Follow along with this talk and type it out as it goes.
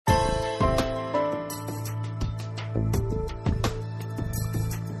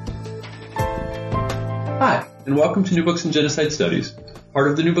and welcome to New Books in Genocide Studies,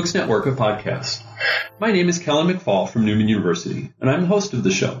 part of the New Books Network of podcasts. My name is Kellen McFall from Newman University, and I'm the host of the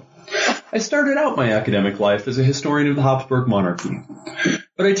show. I started out my academic life as a historian of the Habsburg monarchy,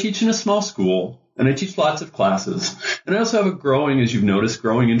 but I teach in a small school, and I teach lots of classes, and I also have a growing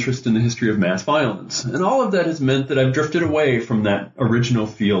interest in the history of mass violence, and all of that has meant that I've drifted away from that original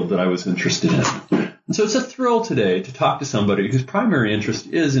field that I was interested in. And so it's a thrill today to talk to somebody whose primary interest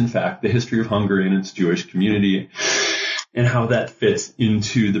is, in fact, the history of Hungary and its Jewish community and how that fits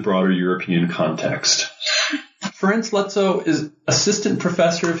into the broader European context. Ferenc Letzo is assistant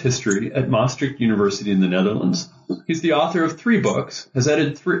professor of history at Maastricht University in the Netherlands. He's the author of 3 books, has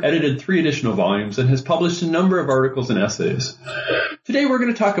edited 3 additional volumes, and has published a number of articles and essays. Today we're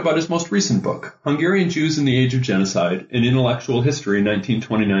going to talk about his most recent book, Hungarian Jews in the Age of Genocide, An Intellectual History,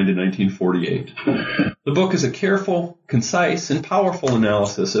 1929 to 1948. The book is a careful, concise, and powerful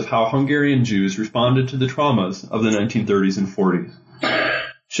analysis of how Hungarian Jews responded to the traumas of the 1930s and 40s.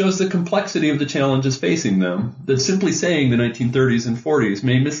 Shows the complexity of the challenges facing them, that simply saying the 1930s and 40s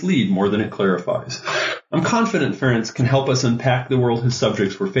may mislead more than it clarifies. I'm confident Ferenc can help us unpack the world his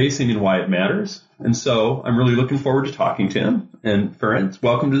subjects were facing and why it matters, and so I'm really looking forward to talking to him. And Ferenc,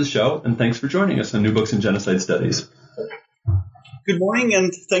 welcome to the show, and thanks for joining us on New Books in Genocide Studies. Good morning,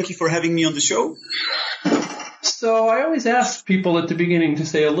 and thank you for having me on the show. So I always ask people at the beginning to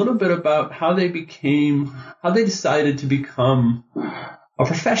say a little bit about how they decided to become a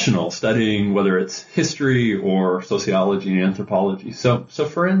professional studying whether it's history or sociology and anthropology. So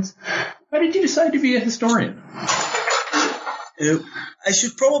Ferenc, why did you decide to be a historian? I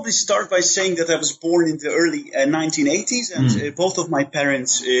should probably start by saying that I was born in the early 1980s, and both of my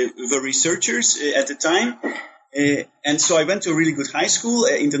parents were researchers at the time. And so I went to a really good high school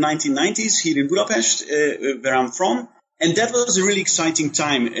in the 1990s here in Budapest, where I'm from. And that was a really exciting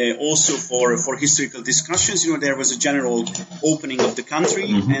time also for historical discussions. You know, there was a general opening of the country,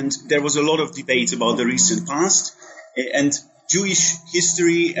 and there was a lot of debate about the recent past. And Jewish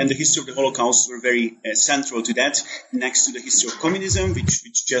history and the history of the Holocaust were very central to that, next to the history of communism,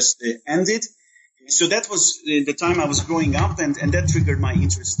 which just ended. So that was the time I was growing up, and that triggered my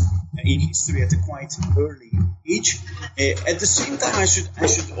interest in history at a quite early age. At the same time, I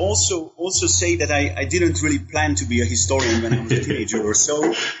should also say that I didn't really plan to be a historian when I was a teenager or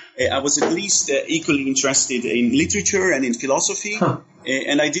so. I was at least equally interested in literature and in philosophy,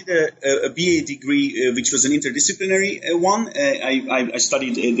 and I did a BA degree, which was an interdisciplinary one. I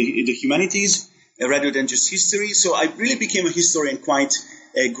studied the humanities rather than just history, so I really became a historian quite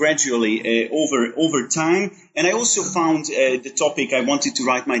gradually over time. And I also found the topic I wanted to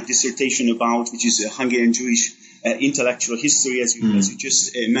write my dissertation about, which is Hungarian Jewish intellectual history, as you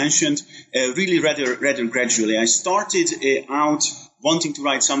just mentioned, really rather gradually. I started out wanting to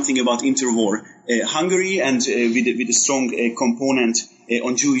write something about interwar Hungary, and with a strong component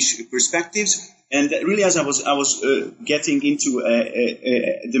on Jewish perspectives. And really, as I was getting into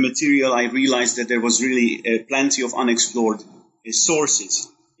the material, I realized that there was really plenty of unexplored sources.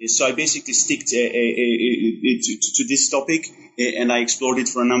 So I basically stick to this topic, and I explored it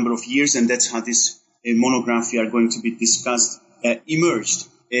for a number of years, and that's how this monograph we are going to be discussed emerged.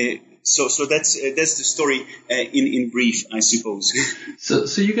 So that's the story in brief, I suppose.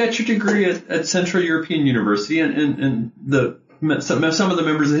 So you got your degree at Central European University, and some of the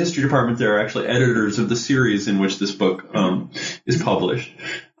members of the history department there are actually editors of the series in which this book is published.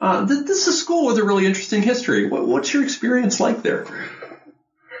 This is a school with a really interesting history. What's your experience like there?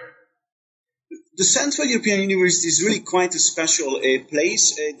 The Central European University is really quite a special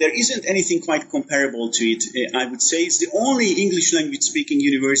place. There isn't anything quite comparable to it, I would say. It's the only English language speaking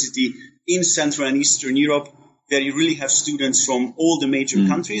university in Central and Eastern Europe where you really have students from all the major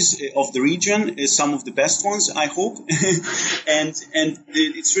countries of the region, some of the best ones, I hope. and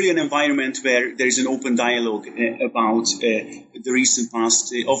it's really an environment where there is an open dialogue about the recent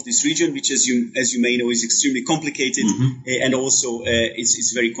past of this region, which, as you may know, is extremely complicated and also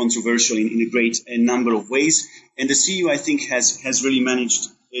it's very controversial in a great number of ways. And the CU, I think, has really managed,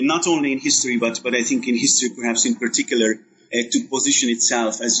 not only in history, but I think in history perhaps in particular, to position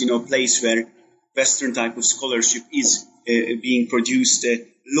itself as, a place where Western type of scholarship is being produced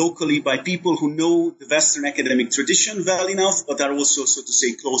locally by people who know the Western academic tradition well enough, but are also, so to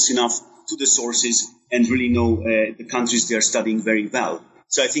say, close enough to the sources and really know the countries they are studying very well.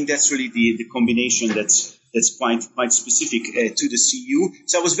 So I think that's really the combination that's quite specific to the CU.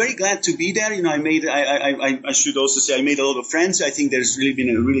 So I was very glad to be there. I should also say I made a lot of friends. I think there's really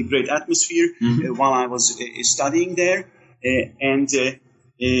been a really great atmosphere while I was studying there.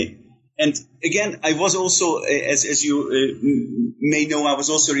 And again, I was also, as you may know, I was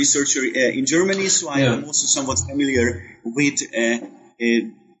also a researcher in Germany, so I am also somewhat familiar with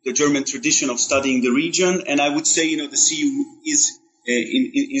the German tradition of studying the region. And I would say, the CEU is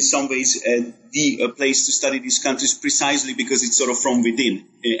in some ways the place to study these countries precisely because it's sort of from within.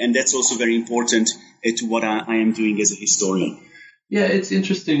 And that's also very important to what I am doing as a historian. Yeah, it's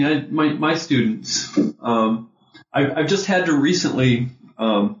interesting. My students, I've just had to recently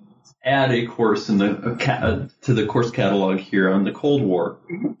add a course in to the course catalog here on the Cold War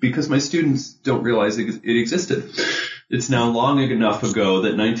because my students don't realize it existed. It's now long enough ago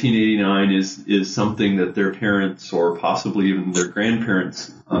that 1989 is something that their parents or possibly even their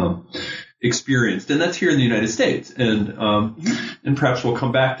grandparents experienced, and that's here in the United States. And perhaps we'll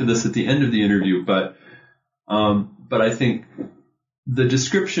come back to this at the end of the interview, but I think the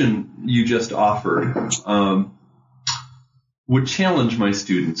description you just offered would challenge my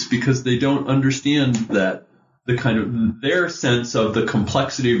students because they don't understand that their sense of the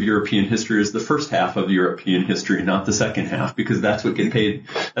complexity of European history is the first half of European history, not the second half, because that's what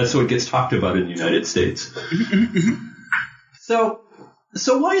gets talked about in the United States. So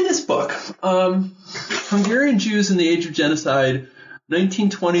why this book? Hungarian Jews in the Age of Genocide,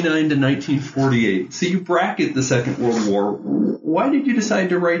 1929 to 1948. So you bracket the Second World War. Why did you decide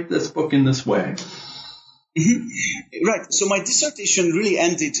to write this book in this way? Right. So my dissertation really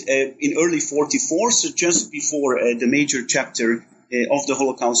ended in early 44, so just before the major chapter of the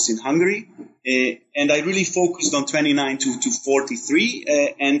Holocaust in Hungary. And I really focused on 29 to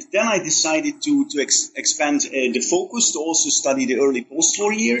 43. And then I decided to expand the focus to also study the early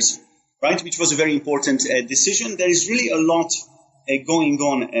post-war years, right, which was a very important decision. There is really a lot going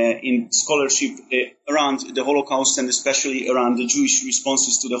on in scholarship around the Holocaust and especially around the Jewish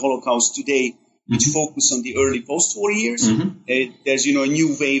responses to the Holocaust today, which focus on the early post-war years. There's, a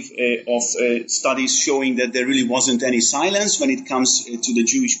new wave of studies showing that there really wasn't any silence when it comes to the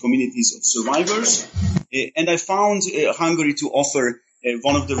Jewish communities of survivors. And I found Hungary to offer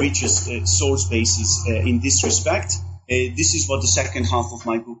one of the richest source bases in this respect. This is what the second half of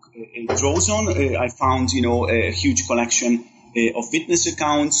my book draws on. I found, a huge collection of witness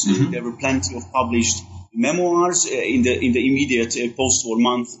accounts. There were plenty of published memoirs in the immediate post-war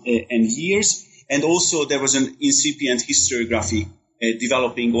month and years. And also there was an incipient historiography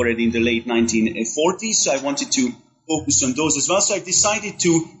developing already in the late 1940s. So I wanted to focus on those as well. So I decided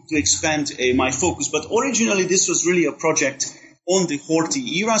to expand my focus. But originally this was really a project on the Horthy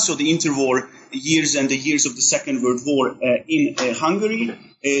era, so the interwar years and the years of the Second World War in Hungary.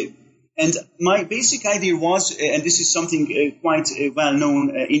 And my basic idea was, and this is something quite well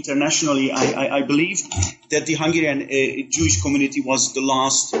known internationally, I believe, that the Hungarian Jewish community was the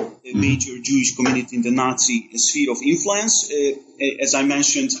last major Jewish community in the Nazi sphere of influence. As I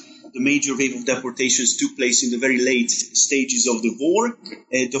mentioned, the major wave of deportations took place in the very late stages of the war.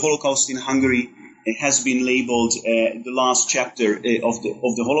 The Holocaust in Hungary has been labeled the last chapter of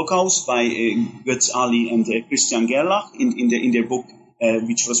the Holocaust by Götz Ali and Christian Gerlach in their book,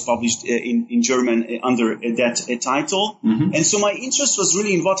 which was published in German under that title. And so my interest was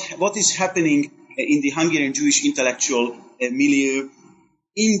really in what is happening in the Hungarian Jewish intellectual milieu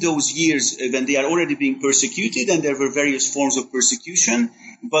in those years when they are already being persecuted, and there were various forms of persecution,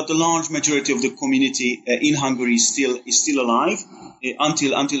 but the large majority of the community in Hungary is still alive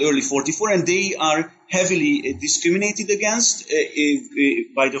until early 44, and they are heavily discriminated against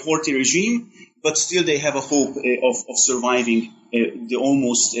by the Horthy regime, but still they have a hope of surviving the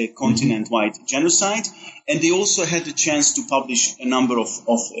almost continent-wide genocide. And they also had the chance to publish a number of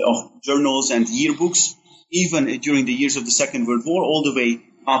journals and yearbooks, even during the years of the Second World War, all the way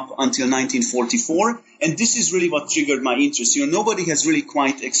up until 1944. And this is really what triggered my interest. Nobody has really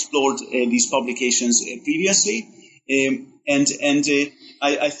quite explored these publications previously.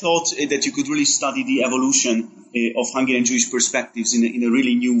 I thought that you could really study the evolution of Hungarian Jewish perspectives in a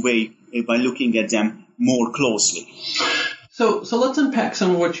really new way by looking at them more closely. So let's unpack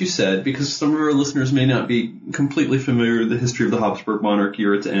some of what you said, because some of our listeners may not be completely familiar with the history of the Habsburg monarchy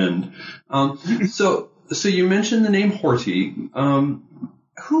or its end. So you mentioned the name Horthy.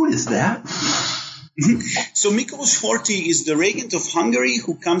 Who is that? So Miklos Horthy is the regent of Hungary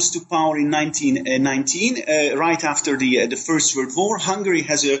who comes to power in 1919, right after the First World War. Hungary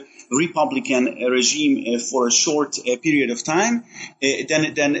has a Republican regime for a short period of time.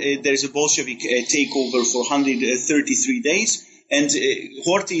 Then there's a Bolshevik takeover for 133 days. And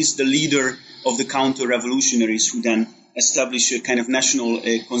Horthy is the leader of the counter-revolutionaries who then establish a kind of national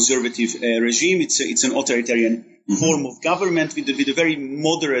conservative regime. It's an authoritarian form of government with a very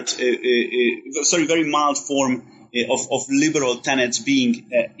very mild form of liberal tenets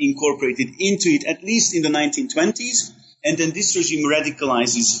being incorporated into it, at least in the 1920s. And then this regime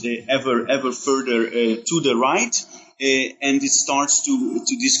radicalizes ever further to the right, and it starts to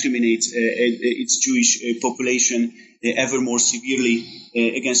discriminate its Jewish population ever more severely,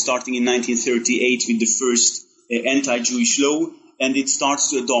 again starting in 1938 with the first anti-Jewish law, and it starts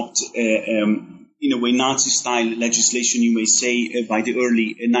to adopt, in a way, Nazi-style legislation, you may say, by the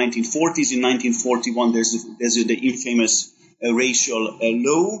early 1940s. In 1941, there's the infamous racial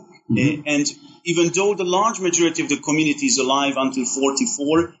law, and even though the large majority of the community is alive until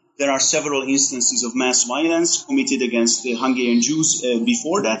 1944, there are several instances of mass violence committed against Hungarian Jews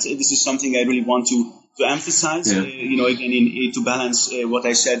before that. This is something I really want to emphasize, again, to balance what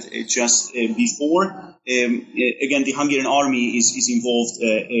I said just before. Again, the Hungarian army is involved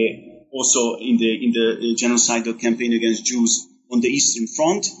also in the genocidal campaign against Jews on the Eastern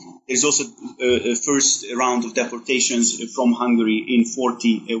Front. There's also a first round of deportations from Hungary in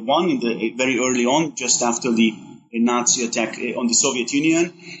 1941, very early on, just after the Nazi attack on the Soviet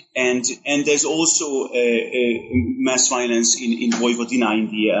Union. And there's also mass violence in Vojvodina, in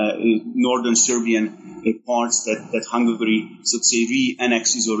the northern Serbian parts that Hungary, so to say,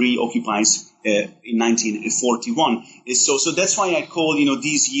 re-annexes or reoccupies in 1941. So that's why I call,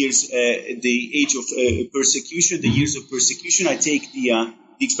 these years the age of persecution, the years of persecution. I take the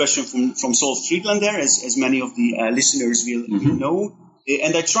expression from Saul Friedlander, as many of the listeners will know.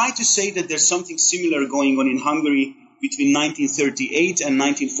 And I try to say that there's something similar going on in Hungary between 1938 and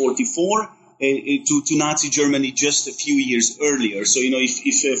 1944 to Nazi Germany just a few years earlier. So,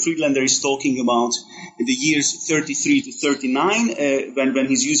 if Friedlander is talking about the years 33 to 39, when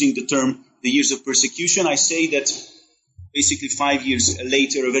he's using the term the years of persecution, I say that basically 5 years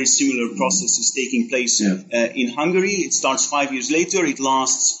later, a very similar process is taking place in Hungary. It starts 5 years later. It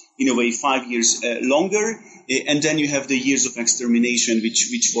lasts, in a way, 5 years longer. And then you have the years of extermination,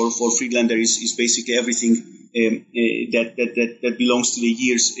 which for Friedlander is basically everything that belongs to the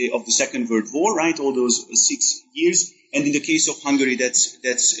years of the Second World War, right? All those 6 years. And in the case of Hungary, that's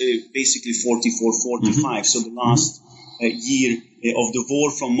basically 44, 45. So the last year of the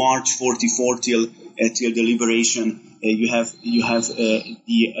war, from March 44 till the liberation. You have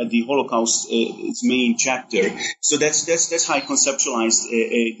the Holocaust, its main chapter. So that's how I conceptualized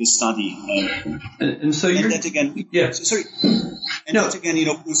the study. And so that again, that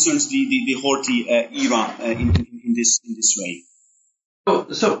again, concerns the Horthy era in this way.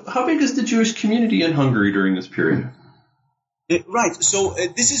 So how big is the Jewish community in Hungary during this period? Right. So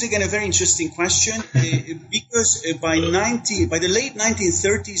this is again a very interesting question because by the late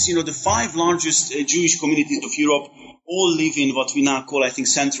 1930s, the 5 largest Jewish communities of Europe all live in what we now call, I think,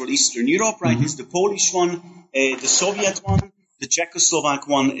 Central Eastern Europe. Right? It's the Polish one, the Soviet one, the Czechoslovak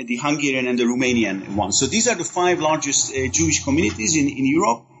one, the Hungarian, and the Romanian one. So these are the 5 largest Jewish communities in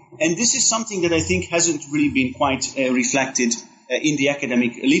Europe, and this is something that I think hasn't really been quite reflected in the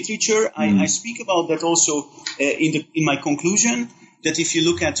academic literature. I speak about that also in my conclusion, that if you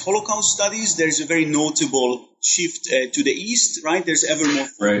look at Holocaust studies, there's a very notable shift to the east, right? There's ever more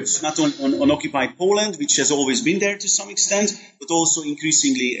focus not on occupied Poland, which has always been there to some extent, but also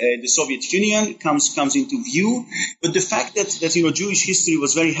increasingly the Soviet Union comes into view. But the fact that Jewish history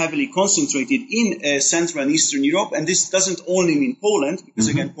was very heavily concentrated in Central and Eastern Europe, and this doesn't only mean Poland, because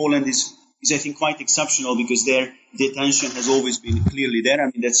again, Poland is I think quite exceptional, because there the attention has always been clearly there. I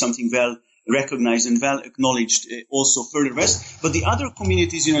mean, that's something well recognized and well acknowledged also further west. But the other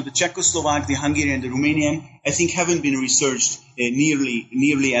communities, the Czechoslovak, the Hungarian, the Romanian, I think haven't been researched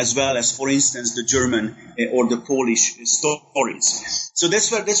nearly as well as, for instance, the German or the Polish stories. So that's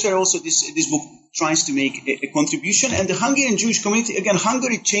where also this book tries to make a contribution. And the Hungarian Jewish community, again,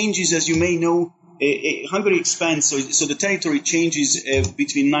 Hungary changes, as you may know. Hungary expands, so the territory changes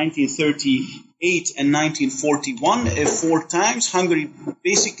between 1938 and 1941 4 times. Hungary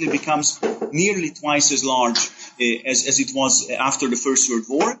basically becomes nearly twice as large as it was after the First World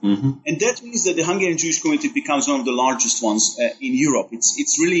War, and that means that the Hungarian Jewish community becomes one of the largest ones in Europe.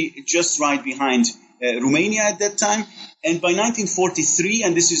 It's really just right behind Romania at that time. And by 1943,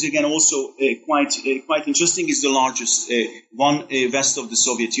 and this is again also quite interesting, is the largest one west of the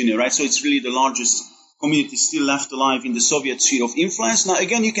Soviet Union, right? So it's really the largest community still left alive in the Soviet sphere of influence. Now,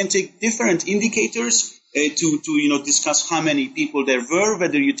 again, you can take different indicators to discuss how many people there were,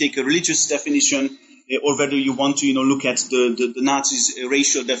 whether you take a religious definition, or whether you want to, look at the Nazis'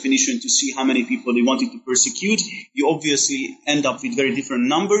 racial definition to see how many people they wanted to persecute, you obviously end up with very different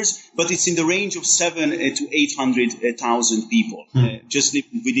numbers, but it's in the range of 700,000 to 800,000 people, just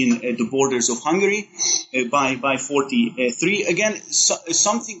living within the borders of Hungary by 43. Again,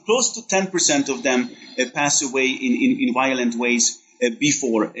 something close to 10% of them pass away in violent ways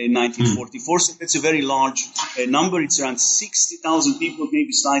before 1944. So that's a very large number. It's around 60,000 people,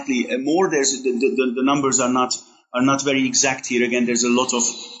 maybe slightly more. The numbers are not very exact here. Again, there's a lot of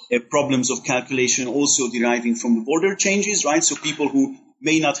problems of calculation also deriving from the border changes, right? So people who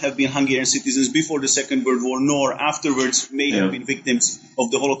may not have been Hungarian citizens before the Second World War nor afterwards may have been victims of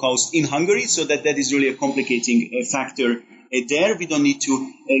the Holocaust in Hungary. So that is really a complicating factor there. We don't need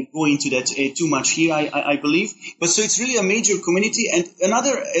to go into that too much here, I believe. But so it's really a major community. And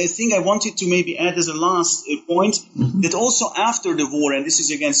another thing I wanted to maybe add as a last point, that also after the war, and this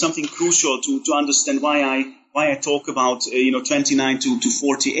is again something crucial to understand why I talk about 29 to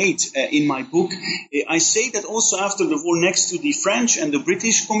 48 in my book. I say that also after the war, next to the French and the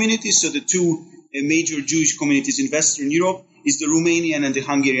British communities, so the two major Jewish communities in Western Europe, is the Romanian and the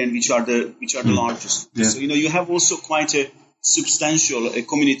Hungarian, which are the largest. Yeah. So you have also quite a substantial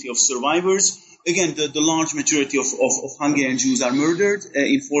community of survivors. Again, the large majority of Hungarian Jews are murdered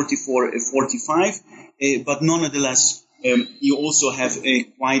in 44-45, but nonetheless, you also have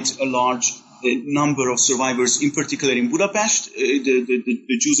quite a large number of survivors, in particular in Budapest.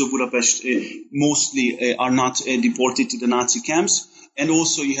 The Jews of Budapest mostly are not deported to the Nazi camps, and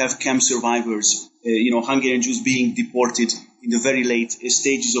also you have camp survivors, Hungarian Jews being deported in the very late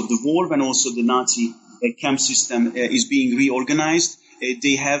stages of the war, when also the Nazi camp system is being reorganized.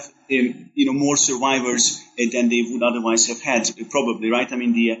 They have more survivors than they would otherwise have had, probably, right? I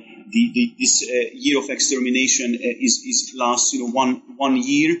mean, this year of extermination lasts 1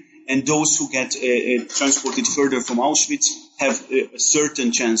 year. And those who get transported further from Auschwitz have a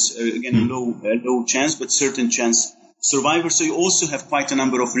certain chance, again, a low chance, but certain chance survivors. So you also have quite a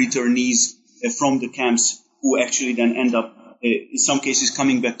number of returnees from the camps who actually then end up, in some cases,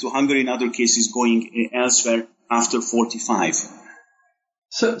 coming back to Hungary, in other cases going elsewhere after 45.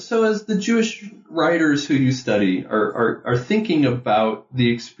 So as the Jewish writers who you study are thinking about the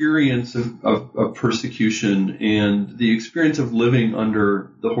experience of persecution and the experience of living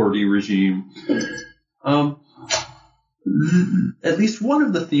under the Horthy regime, at least one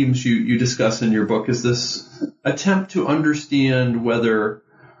of the themes you discuss in your book is this attempt to understand whether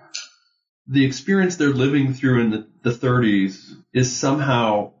the experience they're living through in the 30s is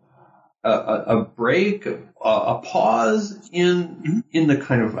somehow a break, a pause in the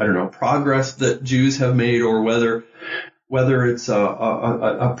kind of, progress that Jews have made, or whether it's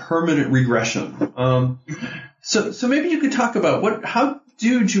a permanent regression. So maybe you could talk about how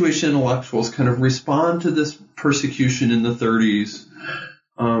do Jewish intellectuals kind of respond to this persecution in the 30s?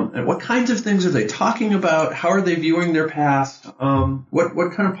 And what kinds of things are they talking about? How are they viewing their past?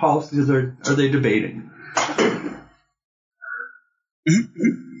 What kind of policies are they debating?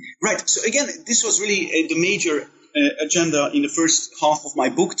 Right. So again, this was really the major agenda in the first half of my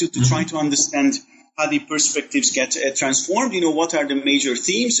book to try to understand how the perspectives get transformed. What are the major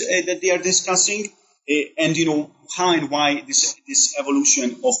themes that they are discussing, and how and why this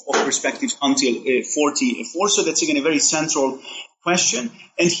evolution of perspectives until 44. So that's again a very central question.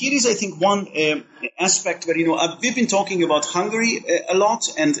 And here is, I think, one aspect where we've been talking about Hungary a lot,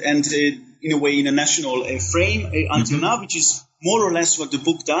 and in a way in a national frame until now, which is more or less what the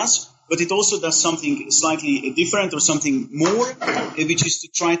book does, but it also does something slightly different or something more, which is to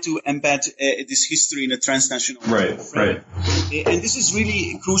try to embed this history in a transnational frame. Right. And this is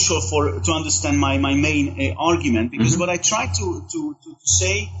really crucial to understand my main argument, because what I try to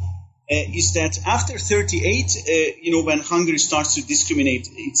say is that after 38, when Hungary starts to discriminate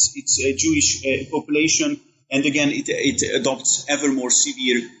its Jewish population, and again it adopts ever more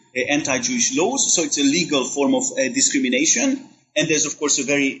severe anti-Jewish laws, so it's a legal form of discrimination. And there's, of course, a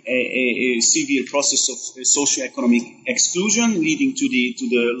very severe process of socio-economic exclusion, leading to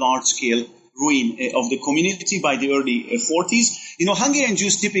the large-scale ruin of the community by the early 40s. Hungarian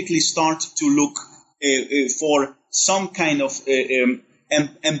Jews typically start to look for some kind of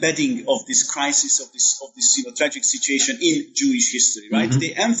embedding of this crisis, of this tragic situation in Jewish history, right?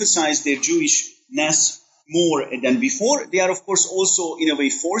 They emphasize their Jewishness more than before. They are, of course, also in a way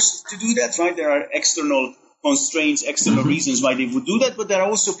forced to do that, right? There are external constraints, external reasons why they would do that, but there are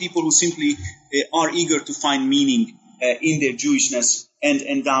also people who simply are eager to find meaning in their Jewishness and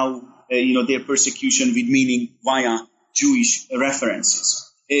endow their persecution with meaning via Jewish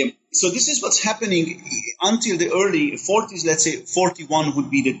references. So this is what's happening until the early 40s. Let's say 41 would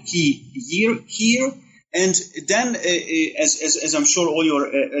be the key year here. And then, as I'm sure all your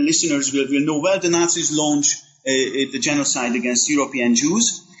listeners will know well, the Nazis launch the genocide against European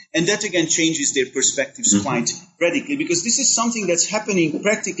Jews. And that again changes their perspectives quite radically, because this is something that's happening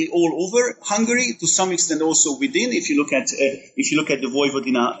practically all over Hungary, to some extent also within. If you look at the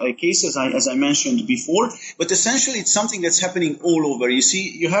Vojvodina case, as I mentioned before, but essentially it's something that's happening all over. You see,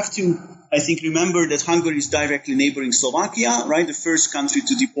 you have to, I think, remember that Hungary is directly neighboring Slovakia, right? The first country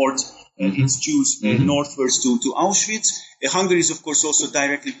to deport its Jews northwards to Auschwitz. Hungary is, of course, also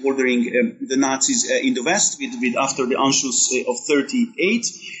directly bordering the Nazis in the west, with after the Anschluss of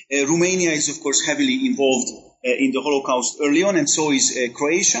 1938. Romania is, of course, heavily involved in the Holocaust early on, and so is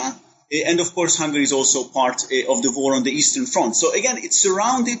Croatia. And, of course, Hungary is also part of the war on the Eastern Front. So, again, it's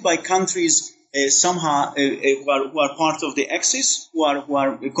surrounded by countries somehow who are part of the Axis, who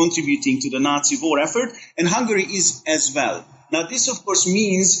are contributing to the Nazi war effort, and Hungary is as well. Now, this, of course,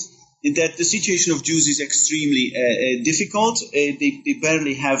 means that the situation of Jews is extremely difficult. They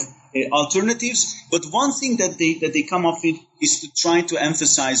barely have alternatives. But one thing that they come up with is to try to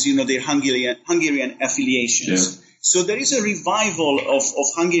emphasize, their Hungarian affiliations. Yeah. So there is a revival of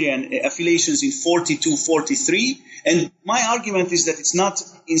Hungarian affiliations in 42, 43. And my argument is that it's not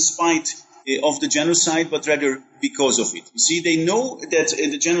in spite of the genocide, but rather because of it. You see, they know that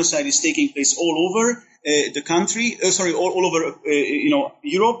the genocide is taking place all over the country, all over,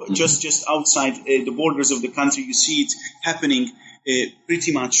 Europe, just outside the borders of the country. You see it happening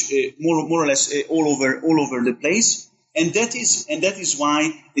pretty much more or less all over the place. And that is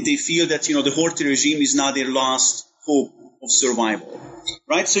why they feel that, the Horthy regime is now their last hope of survival.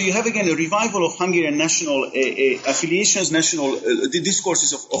 Right, so you have again a revival of Hungarian national affiliations, national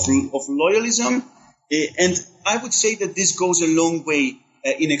discourses of loyalism, and I would say that this goes a long way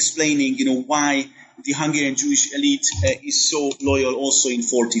in explaining, why the Hungarian Jewish elite is so loyal also in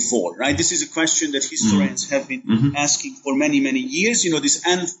 44. Right, this is a question that historians have been asking for many years. This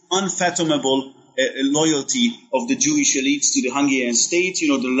unfathomable loyalty of the Jewish elites to the Hungarian state,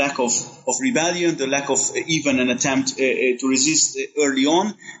 the lack of rebellion, the lack of even an attempt to resist early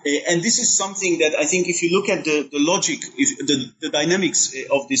on. And this is something that I think if you look at the logic, the dynamics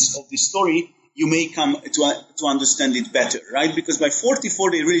of this story, you may come to understand it better, right? Because by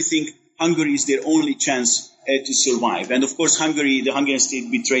 44, they really think Hungary is their only chance to survive. And of course, the Hungarian state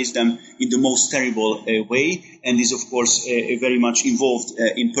betrays them in the most terrible way, and is of course very much involved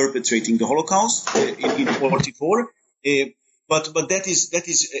in perpetrating the Holocaust in 44. But that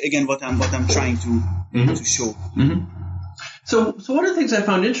is again what I'm trying to show. So one of the things I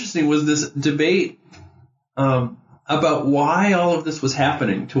found interesting was this debate about why all of this was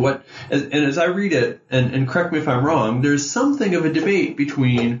happening. And as I read it, and correct me if I'm wrong, there's something of a debate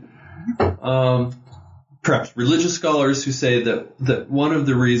between perhaps religious scholars who say that one of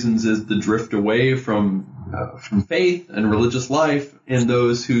the reasons is the drift away from faith and religious life, and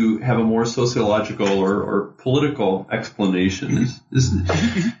those who have a more sociological or political explanation.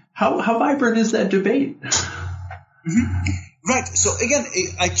 How vibrant is that debate? Right. So again,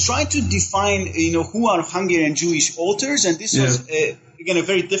 I try to define, who are Hungarian Jewish authors, and this was again a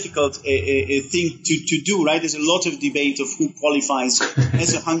very difficult thing to do. Right. There's a lot of debate of who qualifies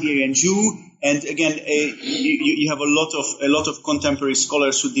as a Hungarian Jew, and again, you have a lot of contemporary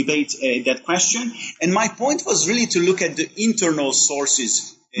scholars who debate that question. And my point was really to look at the internal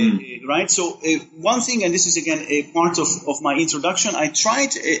sources. Right. So one thing, and this is again a part of my introduction, I tried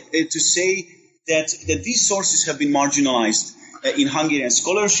to say that these sources have been marginalized in Hungarian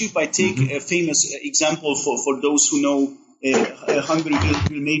scholarship. I take a famous example for those who know Hungary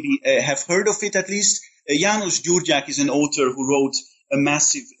will maybe have heard of it at least. János Gyurgyák is an author who wrote a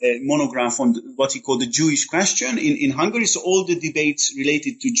massive monograph on what he called the Jewish question in Hungary. So all the debates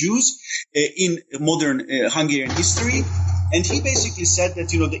related to Jews in modern Hungarian history. And he basically said that,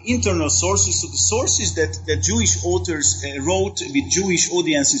 the internal sources, so the sources that Jewish authors wrote with Jewish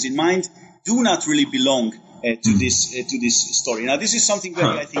audiences in mind, do not really belong to this story. Now, this is something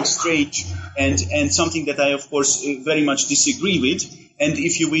very, I think, strange and something that I, of course, very much disagree with. And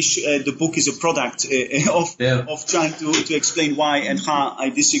if you wish, the book is a product of trying to explain why and how I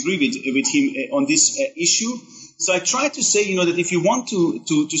disagree with him on this issue. So I try to say, that if you want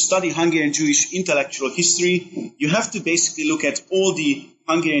to study Hungarian Jewish intellectual history, you have to basically look at all the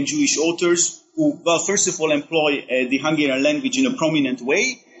Hungarian Jewish authors who, well, first of all, employ the Hungarian language in a prominent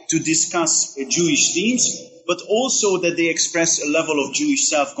way to discuss Jewish themes, but also that they express a level of Jewish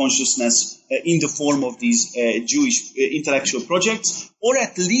self-consciousness in the form of these Jewish intellectual projects, or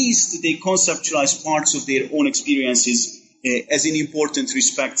at least they conceptualize parts of their own experiences as in important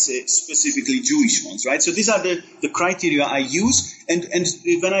respects, specifically Jewish ones, right? So these are the criteria I use. And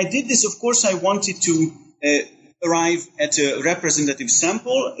when I did this, of course, I wanted to arrive at a representative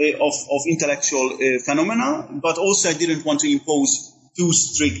sample of intellectual phenomena, but also I didn't want to impose too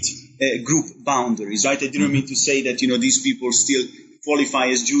strict group boundaries, right? I didn't mean to say that, these people still qualify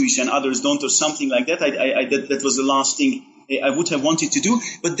as Jewish and others don't, or something like that. That was the last thing I would have wanted to do.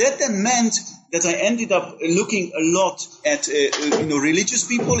 But that then meant that I ended up looking a lot at religious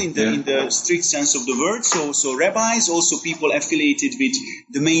people in the strict sense of the word. So rabbis, also people affiliated with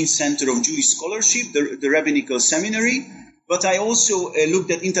the main center of Jewish scholarship, the Rabbinical Seminary. But I also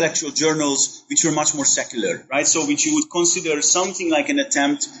looked at intellectual journals which were much more secular, right? So which you would consider something like an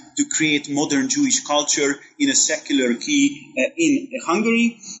attempt to create modern Jewish culture in a secular key in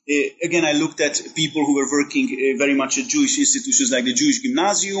Hungary. Again, I looked at people who were working very much at Jewish institutions like the Jewish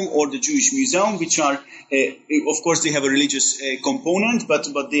Gymnasium or the Jewish Museum, which are, of course, they have a religious component, but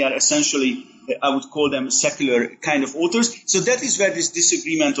they are essentially, I would call them secular kind of authors. So that is where this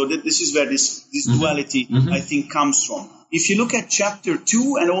disagreement, or this is where this duality, I think, comes from. If you look at chapter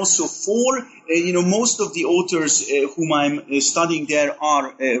 2 and also 4, most of the authors whom I'm studying there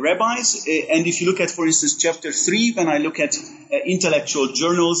are rabbis. And if you look at, for instance, chapter 3, when I look at intellectual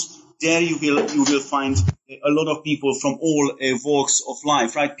journals, there you will find a lot of people from all walks of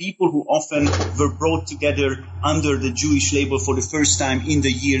life, right? People who often were brought together under the Jewish label for the first time in the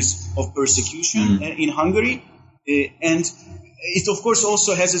years of persecution in Hungary. And it, of course,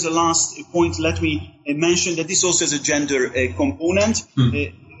 also has as a last point, let me mention that this also has a gender component.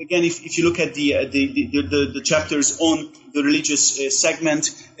 Again, if you look at the chapters on the religious segment,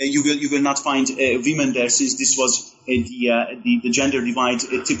 you will not find women there, since this was the gender divide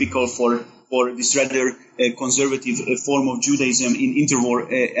typical for this rather conservative form of Judaism in interwar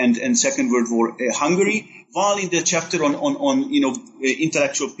and Second World War Hungary. While in the chapter on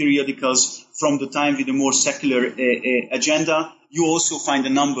intellectual periodicals from the time with a more secular agenda, you also find a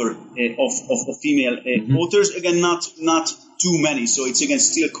number of female authors. Again, not too many, so it's again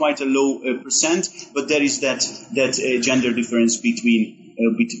still quite a low percent, but there is that gender difference between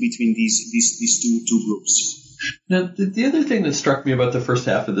these two groups. Now, the other thing that struck me about the first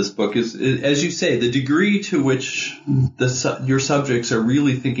half of this book is, as you say, the degree to which your subjects are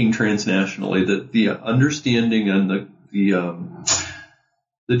really thinking transnationally, that the understanding and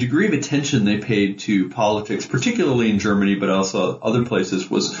the degree of attention they paid to politics, particularly in Germany, but also other places,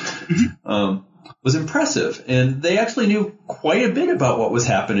 was impressive. And they actually knew quite a bit about what was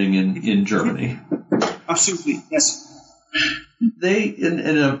happening in Germany. Absolutely, yes.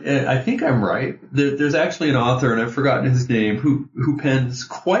 I think I'm right. There's actually an author, and I've forgotten his name, who pens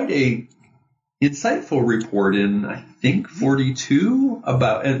quite a insightful report in, I think, 42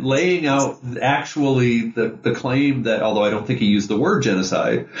 about and laying out actually the claim that, although I don't think he used the word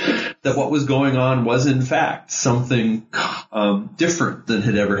genocide, that what was going on was in fact something different than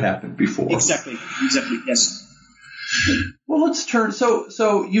had ever happened before. Exactly, yes. Well, let's turn.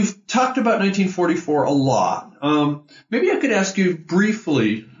 So you've talked about 1944 a lot. Maybe I could ask you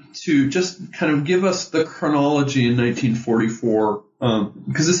briefly to just kind of give us the chronology in 1944,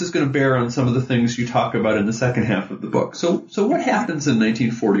 because this is going to bear on some of the things you talk about in the second half of the book. So what happens in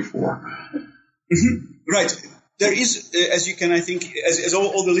 1944? Right. There is, as you can, I think, as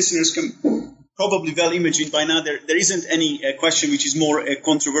all the listeners can probably well imagine by now, there isn't any question which is more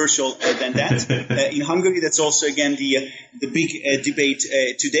controversial than that. In Hungary, that's also, again, the big debate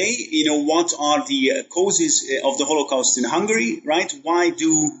today. What are the causes of the Holocaust in Hungary, right? Why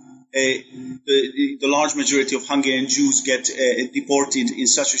do the large majority of Hungarian Jews get deported in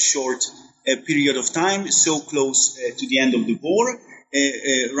such a short period of time, so close to the end of the war?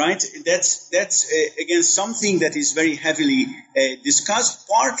 Right? That's again something that is very heavily discussed,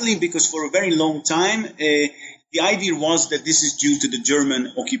 partly because for a very long time the idea was that this is due to the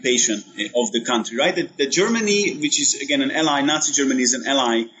German occupation of the country, right? That Germany, which is again an ally, Nazi Germany is an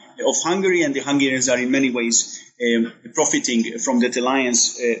ally of Hungary, and the Hungarians are in many ways profiting from that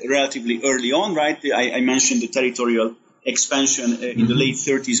alliance relatively early on, right? I mentioned the territorial expansion in the late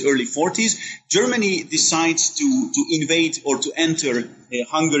 30s, early 40s. Germany decides to invade or to enter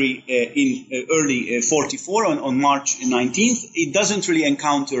Hungary in early 44 on March 19th. It doesn't really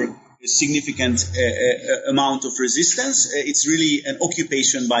encounter a significant amount of resistance. It's really an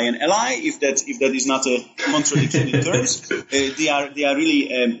occupation by an ally, if that is not a contradiction in terms. They are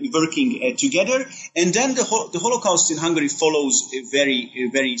really working together. And then the Holocaust in Hungary follows very,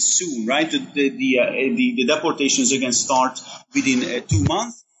 very soon, right? The deportations again start within 2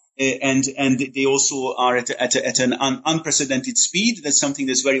 months. and they also are at an unprecedented speed. That's something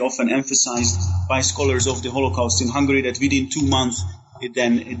that's very often emphasized by scholars of the Holocaust in Hungary, that within 2 months,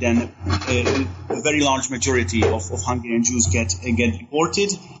 then a very large majority of Hungarian Jews get deported.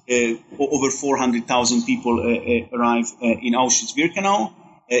 Over 400,000 people arrive in Auschwitz-Birkenau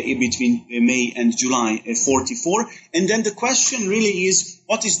between May and July 44. And then the question really is,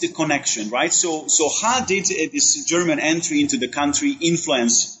 what is the connection, right? So how did this German entry into the country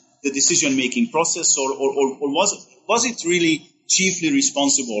influence the decision-making process, or was it really chiefly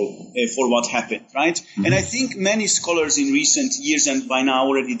responsible for what happened, right? Mm-hmm. And I think many scholars in recent years, and by now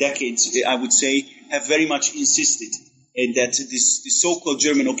already decades, I would say, have very much insisted that this so-called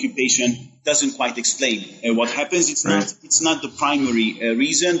German occupation doesn't quite explain what happens. It's not the primary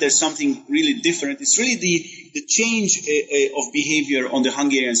reason. There's something really different. It's really the change of behavior on the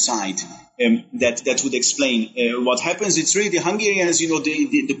Hungarian side that would explain what happens. It's really the Hungarians,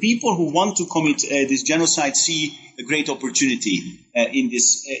 the people who want to commit this genocide see a great opportunity in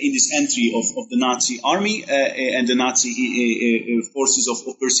this entry of the Nazi army and the Nazi forces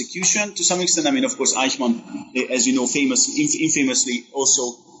of persecution to some extent. I mean, of course, Eichmann, as you know, infamously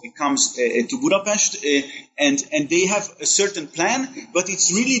also comes to Budapest, and they have a certain plan, but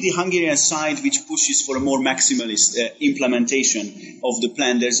it's really the Hungarian side which pushes for a more maximalist implementation of the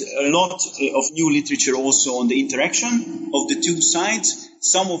plan. There's a lot of new literature also on the interaction of the two sides,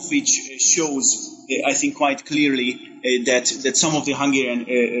 some of which shows, I think, quite clearly that some of the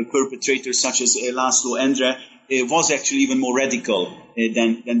Hungarian perpetrators, such as László Endre, was actually even more radical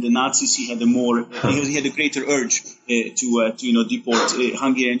than the Nazis. He had he had a greater urge to deport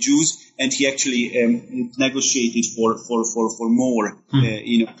Hungarian Jews, and he actually negotiated for more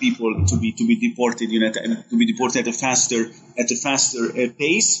people to be deported, to be deported at a faster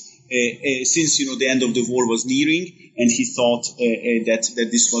pace. Since the end of the war was nearing, and he thought that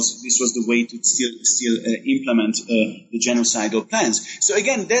this was the way to still implement the genocidal plans. So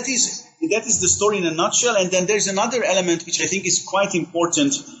again, that is the story in a nutshell. And then there's another element which I think is quite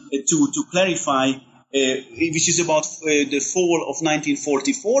important to clarify, which is about the fall of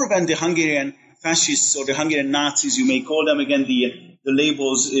 1944, when the Hungarian fascists, or the Hungarian Nazis, you may call them, again the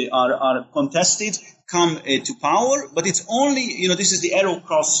labels are contested, come to power. But it's only, this is the Arrow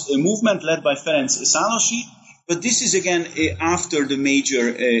Cross movement led by Ferenc Szálasi. But this is again after the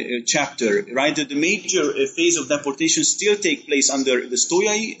major chapter, right? The major phase of deportation still take place under the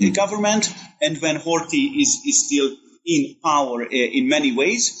Stolyai government, and when Horthy is still in power in many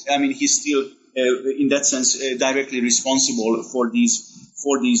ways. I mean, he's still, in that sense, directly responsible for these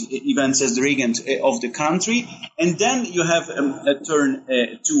events as the regent of the country. And then you have a turn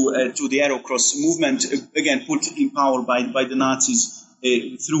to the Arrow Cross movement, again put in power by the Nazis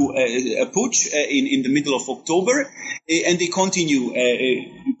through a putsch in the middle of October, and they continue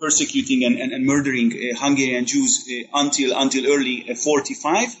persecuting and murdering Hungarian Jews until early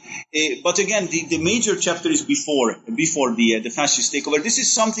 45. But again, the major chapter is before the fascist takeover. This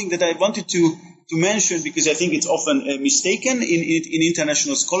is something that I wanted to mention because I think it's often mistaken in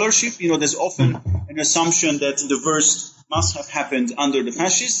international scholarship. There's often an assumption that the worst must have happened under the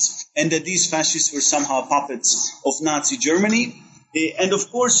fascists, and that these fascists were somehow puppets of Nazi Germany. And of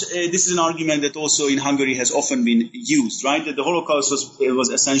course, this is an argument that also in Hungary has often been used, right? That the Holocaust was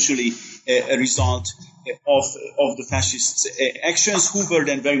essentially a result of the fascists' actions, who were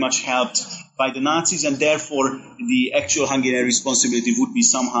then very much helped by the Nazis, and therefore the actual Hungarian responsibility would be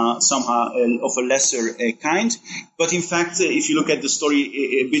somehow of a lesser kind. But in fact, if you look at the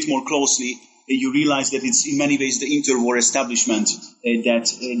story a bit more closely, you realize that it's in many ways the interwar establishment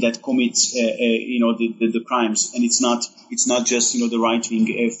that commits the crimes, and it's not just the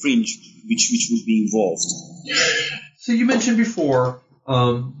right-wing fringe which would be involved. So you mentioned before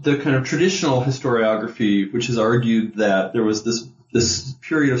the kind of traditional historiography, which has argued that there was this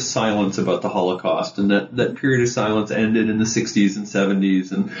period of silence about the Holocaust, and that period of silence ended in the 60s and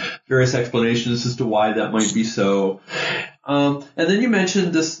 70s, and various explanations as to why that might be so. And then you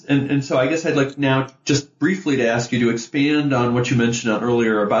mentioned this, and so I guess I'd like now just briefly to ask you to expand on what you mentioned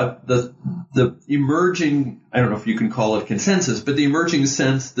earlier about the emerging, I don't know if you can call it consensus, but the emerging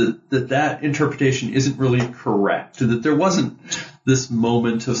sense that interpretation isn't really correct, that there wasn't this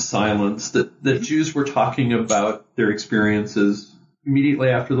moment of silence, that Jews were talking about their experiences immediately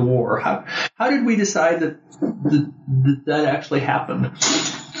after the war. How did we decide that actually happened?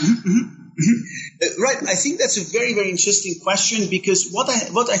 Right. I think that's a very, very interesting question, because what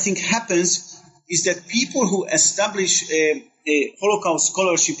I think happens is that people who establish a Holocaust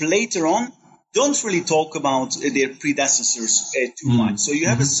scholarship later on don't really talk about their predecessors too much. So you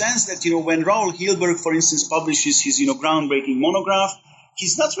have a sense that, when Raoul Hilberg, for instance, publishes his, groundbreaking monograph,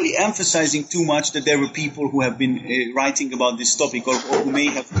 he's not really emphasizing too much that there were people who have been writing about this topic or who may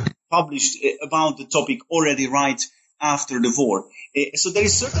have published about the topic already right after the war. So there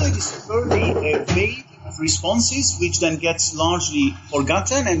is certainly this early wave of responses, which then gets largely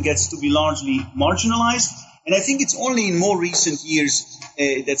forgotten and gets to be largely marginalized. And I think it's only in more recent years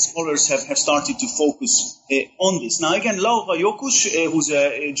that scholars have started to focus on this. Now, again, Laura Jokusch, who's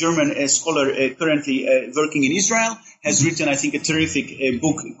a German scholar currently working in Israel, has written, I think, a terrific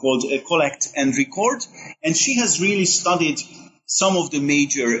book called Collect and Record. And she has really studied some of the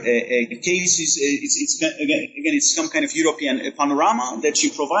major cases. It's some kind of European panorama that she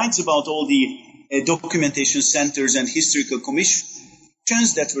provides about all the documentation centers and historical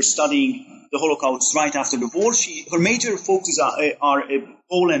commissions that were studying the Holocaust right after the war. Her major focuses are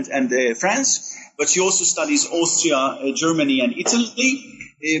Poland and France, but she also studies Austria, Germany, and Italy.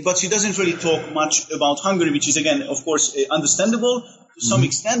 But she doesn't really talk much about Hungary, which is, again, of course, understandable to some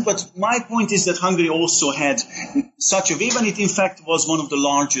extent. But my point is that Hungary also had such a wave, and it, in fact, was one of the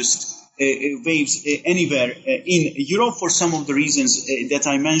largest waves anywhere in Europe for some of the reasons that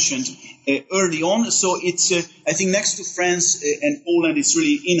I mentioned early on. So it's, I think, next to France and Poland, it's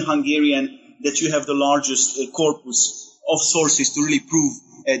really in Hungarian that you have the largest corpus of sources to really prove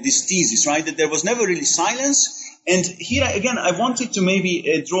this thesis, right? That there was never really silence. And here, again, I wanted to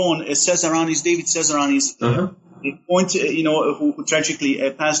maybe draw on Cesaranis, David Cesaranis' point, who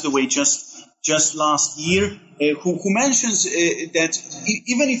tragically passed away just last year, who mentions that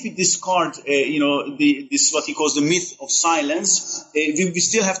even if we discard, this what he calls the myth of silence, we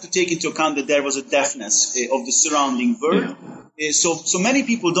still have to take into account that there was a deafness of the surrounding world. Yeah. So many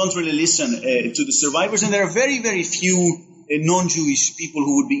people don't really listen to the survivors, and there are very, very few non-Jewish people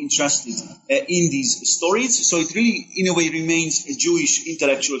who would be interested in these stories. So it really, in a way, remains a Jewish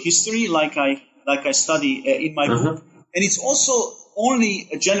intellectual history, like I study in my book. And it's also only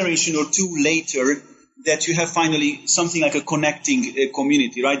a generation or two later that you have finally something like a connecting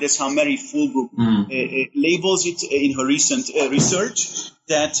community, right? That's how Mary Fulbrook labels it in her recent research,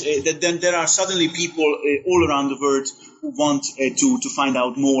 that then there are suddenly people all around the world who want to find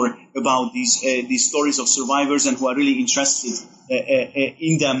out more about these stories of survivors and who are really interested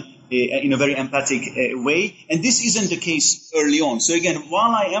in them in a very empathic way. And this isn't the case early on. So again,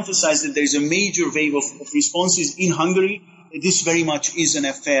 while I emphasize that there's a major wave of responses in Hungary, this very much is an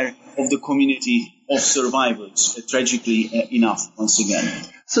affair of the community of survivors, tragically enough, once again.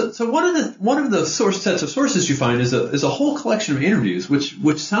 So one of the sets of sources you find is a whole collection of interviews,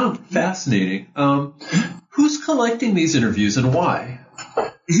 which sound fascinating. Who's collecting these interviews and why?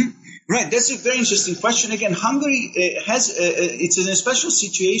 Right, that's a very interesting question. Again, Hungary it's in a special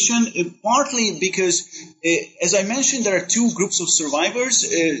situation, partly because, as I mentioned, there are two groups of survivors,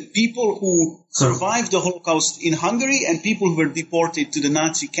 people who survived the Holocaust in Hungary and people who were deported to the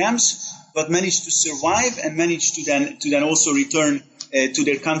Nazi camps, but managed to survive and managed to then also return to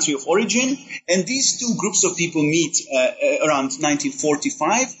their country of origin. And these two groups of people meet around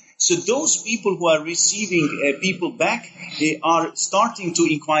 1945. So those people who are receiving people back, they are starting to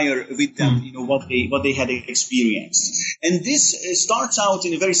inquire with them, what they had experienced. And this starts out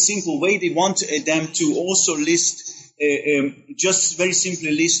in a very simple way. They want them to also list, just very simply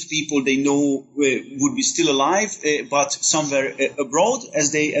list people they know would be still alive, but somewhere abroad,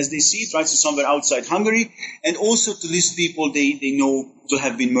 as they see it, right? So somewhere outside Hungary, and also to list people they know to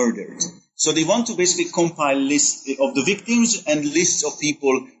have been murdered. So they want to basically compile lists of the victims and lists of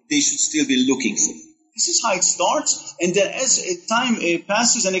people they should still be looking for. This is how it starts. And then as time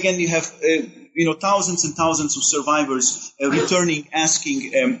passes, and again you have thousands and thousands of survivors returning,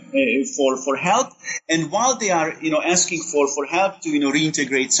 asking for help. And while they are asking for help to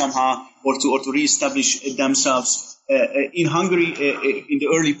reintegrate somehow or to reestablish themselves in Hungary in the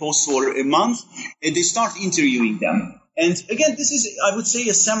early post-war month, they start interviewing them. And again, this is, I would say,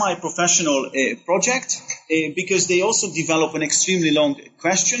 a semi-professional project because they also develop an extremely long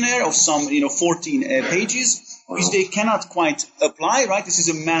questionnaire of some 14 pages, which they cannot quite apply, right? This is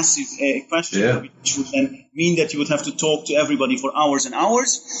a massive questionnaire, which would then mean that you would have to talk to everybody for hours and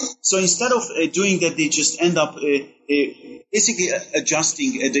hours. So instead of doing that, they just end up basically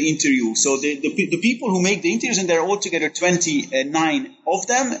adjusting the interview. So the people who make the interviews, and there are altogether 29 of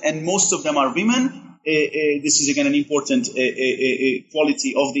them, and most of them are women. This is again an important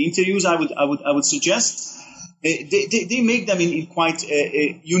quality of the interviews. I would suggest they make them in quite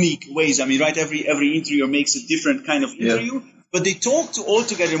unique ways. I mean, right? Every interviewer makes a different kind of interview, but they talk to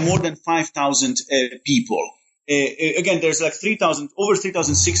altogether more than 5,000 people. Again, there's like over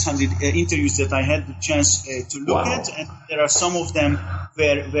 3,600 interviews that I had the chance to look at, and there are some of them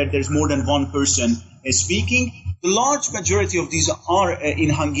where there's more than one person speaking. The large majority of these are in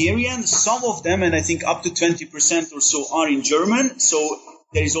Hungarian. Some of them, and I think up to 20% or so, are in German. So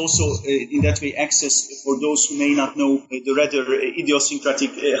there is also, in that way, access for those who may not know the rather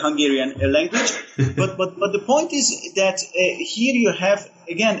idiosyncratic Hungarian language. But the point is that here you have,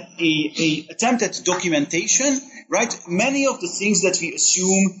 again, a attempt at documentation, right? Many of the things that we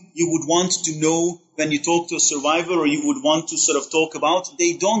assume you would want to know when you talk to a survivor or you would want to sort of talk about,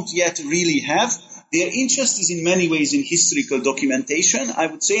 they don't yet really have. Their interest is in many ways in historical documentation, I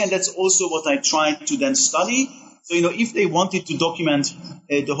would say, and that's also what I tried to then study. So, if they wanted to document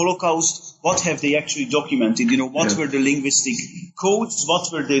the Holocaust, what have they actually documented? What were the linguistic codes?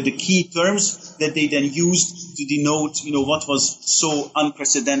 What were the key terms that they then used to denote, what was so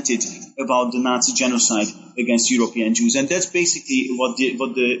unprecedented about the Nazi genocide against European Jews? And that's basically what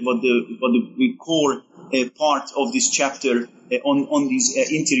the core part of this chapter on these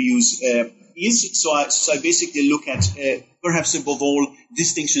interviews is. So I basically look at perhaps above all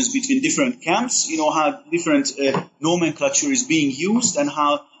distinctions between different camps, how different nomenclature is being used and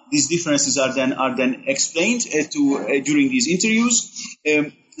how these differences are then explained during these interviews.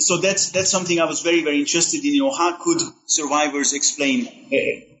 So that's something I was very, very interested in. How could survivors explain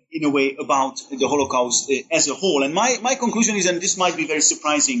in a way about the Holocaust as a whole? And my conclusion is, and this might be very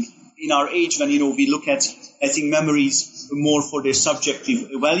surprising in our age when we look at, I think, memories more for their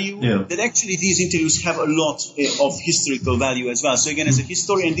subjective value, that actually these interviews have a lot of historical value as well. So again, as a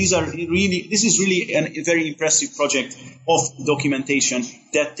historian, this is really a very impressive project of documentation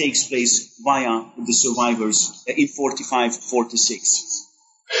that takes place via the survivors in 45-46.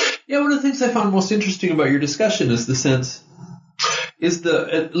 Yeah, one of the things I found most interesting about your discussion is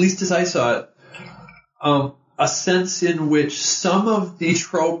at least as I saw it, a sense in which some of the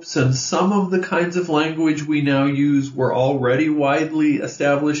tropes and some of the kinds of language we now use were already widely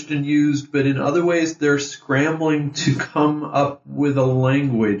established and used, but in other ways they're scrambling to come up with a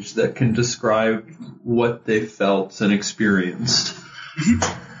language that can describe what they felt and experienced.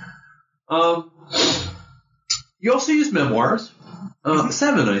 You also use memoirs.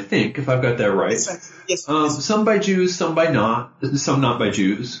 7, I think, if I've got that right. Yes. Some by Jews, some not by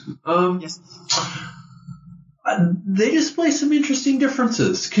Jews. Yes. They display some interesting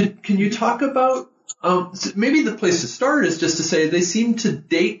differences. Can you talk about, maybe the place to start is just to say they seem to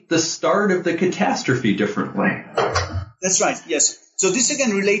date the start of the catastrophe differently. That's right, yes. So this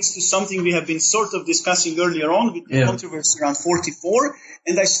again relates to something we have been sort of discussing earlier on with the controversy around 44.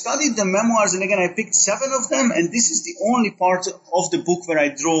 And I studied the memoirs, and again, I picked 7 of them, and this is the only part of the book where I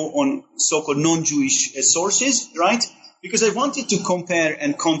draw on so-called non-Jewish sources, right? Because I wanted to compare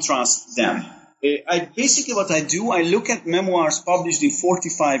and contrast them. What I do, I look at memoirs published in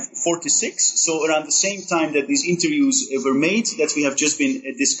 45-46, so around the same time that these interviews were made that we have just been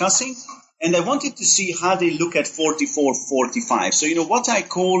discussing, and I wanted to see how they look at 44-45. So, what I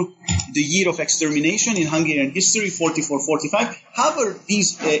call the year of extermination in Hungarian history, 44-45, how were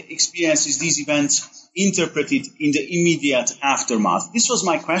these experiences, these events interpreted in the immediate aftermath? This was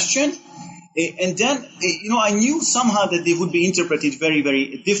my question. And then, I knew somehow that they would be interpreted very,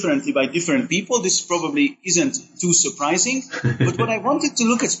 very differently by different people. This probably isn't too surprising. But what I wanted to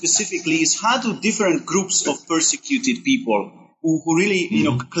look at specifically is how do different groups of persecuted people who really,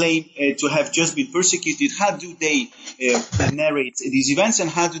 claim to have just been persecuted, how do they narrate these events and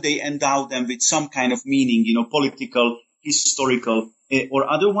how do they endow them with some kind of meaning, political, historical, or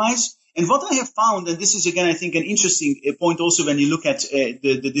otherwise? And what I have found, and this is again, I think, an interesting point also when you look at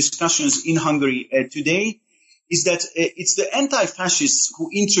the discussions in Hungary today, is that it's the anti-fascists who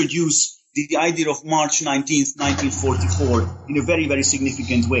introduce the idea of March 19th, 1944 in a very, very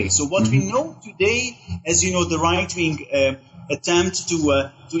significant way. So what we know today, as the right-wing attempt to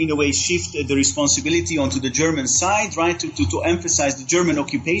in a way shift the responsibility onto the German side, right, to emphasize the German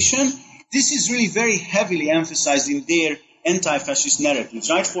occupation, this is really very heavily emphasized in their anti-fascist narratives,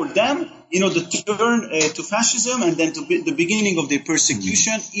 right? For them, the turn to fascism and then to the beginning of their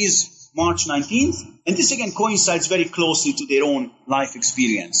persecution is March 19th. And this again coincides very closely to their own life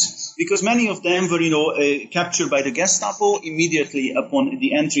experience. Because many of them were, captured by the Gestapo immediately upon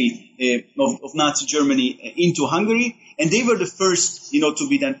the entry of Nazi Germany into Hungary. And they were the first, to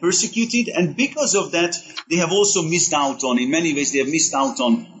be then persecuted. And because of that, they have also missed out on, in many ways, they have missed out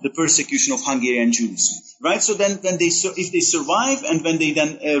on the persecution of Hungarian Jews. Right, so then if they survive and when they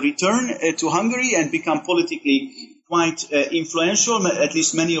then return to Hungary and become politically quite influential, at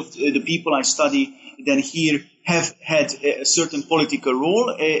least many of the people I study then here have had a certain political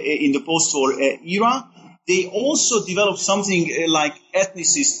role in the post-war era, they also developed something like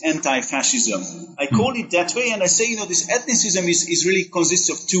ethnicist anti-fascism. I call it that way, and I say, this ethnicism is really consists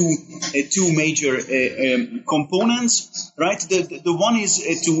of two major components, right? The one is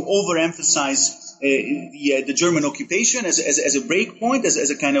to overemphasize the German occupation as a break point, as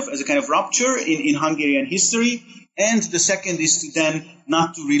a kind of rupture in Hungarian history. And the second is to then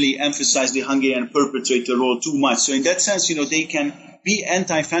not to really emphasize the Hungarian perpetrator role too much. So in that sense, they can be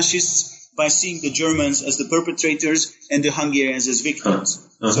anti-fascists by seeing the Germans as the perpetrators and the Hungarians as victims.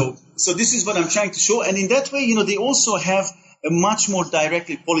 So this is what I'm trying to show. And in that way, they also have a much more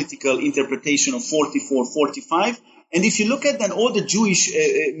directly political interpretation of 44, 45. And if you look at then all the Jewish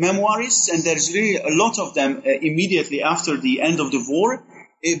memoirists, and there's really a lot of them immediately after the end of the war,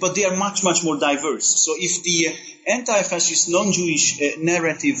 but they are much, much more diverse. So if the anti-fascist non-Jewish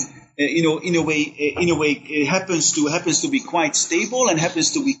narrative, in a way, happens to be quite stable and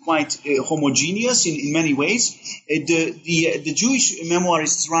happens to be quite homogeneous in many ways, the Jewish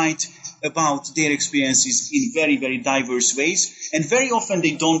memoirists write about their experiences in very, very diverse ways, and very often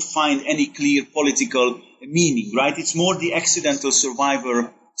they don't find any clear political meaning, right? It's more the accidental survival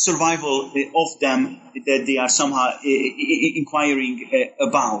of them that they are somehow inquiring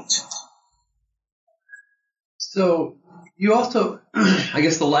about. So you also, I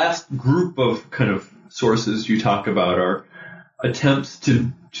guess the last group of kind of sources you talk about are attempts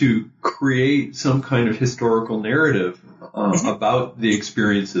to create some kind of historical narrative about the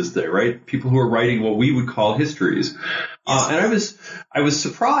experiences there, right? People who are writing what we would call histories. And I was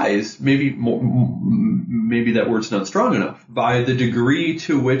surprised, maybe that word's not strong enough, by the degree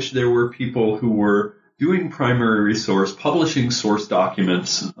to which there were people who were doing primary resource, publishing source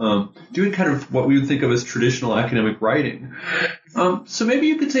documents, doing kind of what we would think of as traditional academic writing. So maybe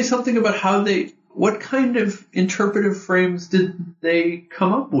you could say something about what kind of interpretive frames did they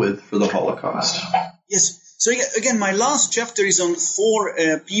come up with for the Holocaust? Yes. So again, my last chapter is on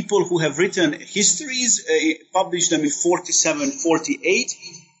 4 people who have written histories, published them in 47, 48,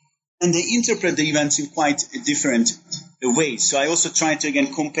 and they interpret the events in quite different ways. So I also try to,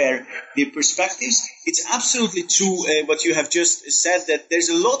 again, compare the perspectives. It's absolutely true what you have just said, that there's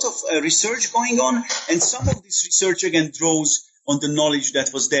a lot of research going on, and some of this research, again, draws on the knowledge that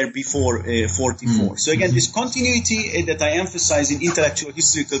was there before 44. So again, this continuity that I emphasize in intellectual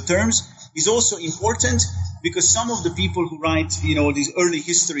historical terms is also important, because some of the people who write, these early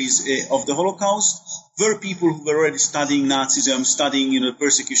histories of the Holocaust were people who were already studying Nazism, studying, the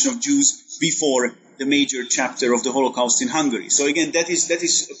persecution of Jews before the major chapter of the Holocaust in Hungary. So again, that is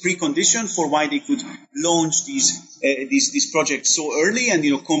a precondition for why they could launch these projects so early and,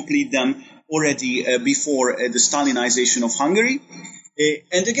 complete them already before the Stalinization of Hungary.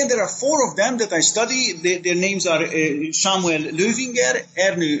 And again, there are 4 of them that I study. Their names are Samuel Löwinger,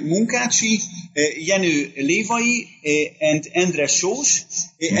 Ernő Munkácsy, Jenő Lévai, and Endre Sós.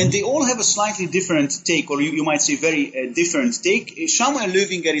 And they all have a slightly different take, or you might say very different take. Samuel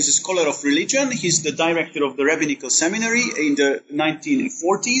Löwinger is a scholar of religion. He's the director of the Rabbinical Seminary in the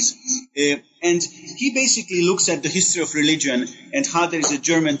 1940s. And he basically looks at the history of religion and how there is a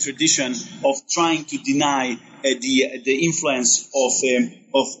German tradition of trying to deny the influence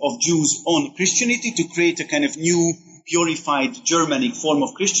of Jews on Christianity, to create a kind of new purified Germanic form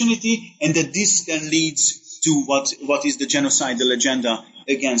of Christianity, and that this then leads to what is the genocidal agenda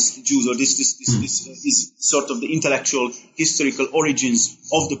against Jews, or this is sort of the intellectual historical origins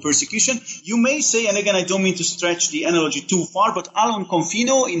of the persecution. You may say, and again, I don't mean to stretch the analogy too far, but Alon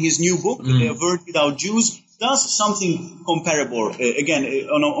Confino in his new book, A World Without Jews, does something comparable, again,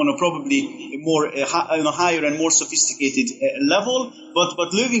 on a probably more on a higher and more sophisticated level.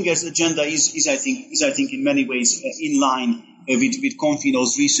 But Löwinger's agenda is I think in many ways in line with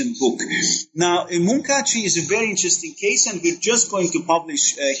Confino's recent book. Now, Munkácsy is a very interesting case, and we're just going to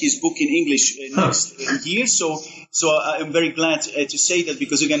publish his book in English next year. So I'm very glad to say that,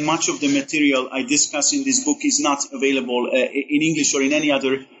 because again, much of the material I discuss in this book is not available in English or in any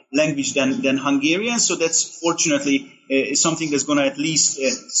other language than Hungarian. So that's fortunately something that's going to at least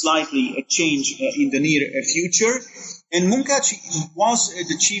slightly change in the near future. And Munkácsy was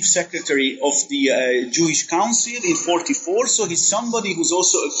the chief secretary of the Jewish Council in 44, so he's somebody who's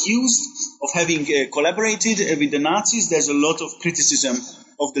also accused of having collaborated with the Nazis. There's a lot of criticism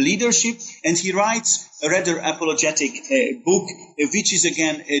of the leadership, and he writes a rather apologetic book, which is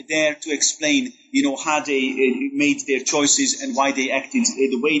again there to explain, how they made their choices and why they acted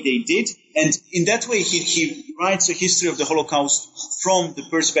the way they did. And in that way, he writes a history of the Holocaust from the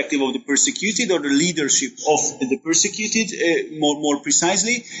perspective of the persecuted, or the leadership of the persecuted, more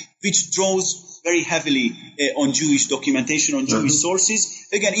precisely, which draws very heavily on Jewish documentation, on Jewish sources.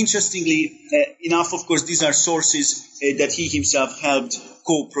 Again, interestingly enough, of course, these are sources that he himself helped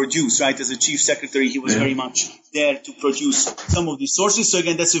co-produce, right? As a chief secretary, he was very much there to produce some of these sources. So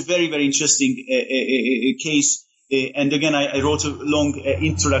again, that's a very, very interesting case. And again, I wrote a long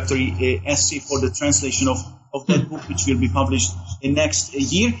introductory essay for the translation of that book, which will be published next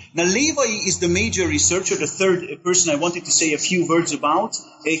year. Now, Lévai is the major researcher, the third person I wanted to say a few words about.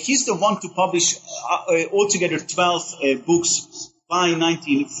 He's the one to publish altogether 12 books by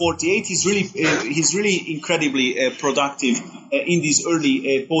 1948. He's really incredibly productive in these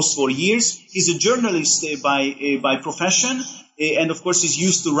early post-war years. He's a journalist by profession. And of course, he's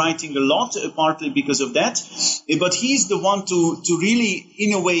used to writing a lot, partly because of that. But he's the one to really,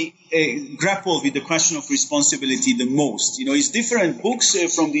 in a way, grapple with the question of responsibility the most. His different books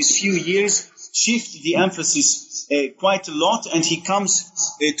from these few years shift the emphasis quite a lot, and he comes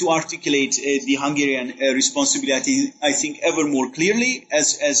to articulate the Hungarian responsibility, I think, ever more clearly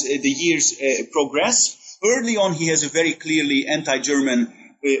as the years progress. Early on, he has a very clearly anti-German,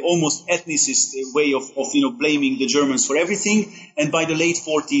 almost ethnicist way of blaming the Germans for everything. And by the late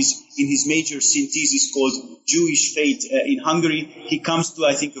 40s, in his major synthesis called Jewish Fate in Hungary, he comes to,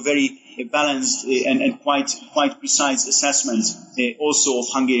 I think, a very balanced and quite precise assessment also of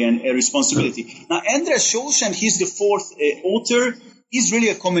Hungarian responsibility. Now, András Sós, and he's the fourth author. He's really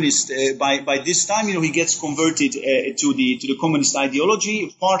a communist by this time. He gets converted to the communist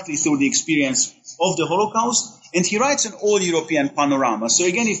ideology, partly through the experience of the Holocaust. And he writes an all-European panorama. So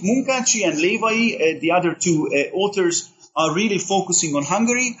again, if Munkácsy and Lévai, the other two authors, are really focusing on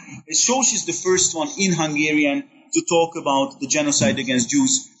Hungary, Sós is the first one in Hungarian to talk about the genocide against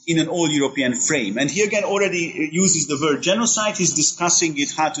Jews in an all-European frame. And he again already uses the word genocide. He's discussing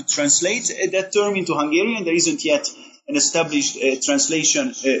how to translate that term into Hungarian. There isn't yet an established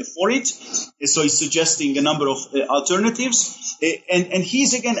translation for it. So he's suggesting a number of alternatives. And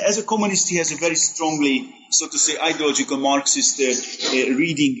he's, again, as a communist, he has a very strongly, so to say, ideological Marxist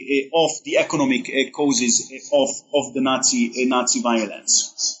reading of the economic causes of the Nazi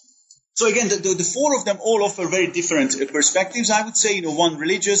violence. So again, the four of them all offer very different perspectives. I would say, one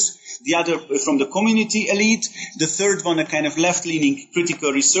religious, the other from the community elite, the third one a kind of left-leaning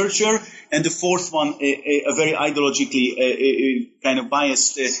critical researcher, and the fourth one a very ideologically kind of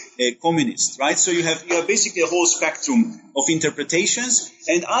biased communist, right? So you have basically a whole spectrum of interpretations.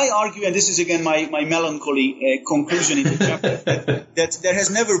 And I argue, and this is again my melancholy conclusion in the chapter, that there has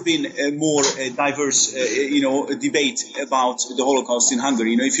never been a more diverse, debate about the Holocaust in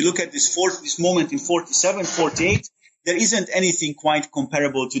Hungary. If you look at this moment in 47, 48, there isn't anything quite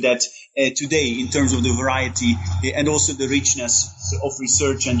comparable to that today in terms of the variety and also the richness of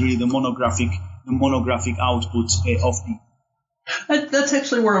research and really the monographic output of the. That's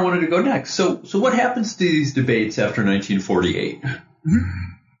actually where I wanted to go next. So what happens to these debates after 1948? Mm-hmm.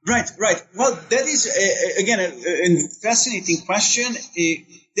 Right. Well, that is, again, a fascinating question.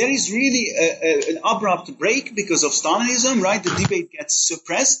 There is really an abrupt break because of Stalinism, right? The debate gets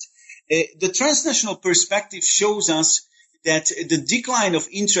suppressed. The transnational perspective shows us that the decline of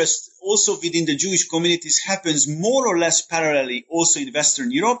interest also within the Jewish communities happens more or less parallelly also in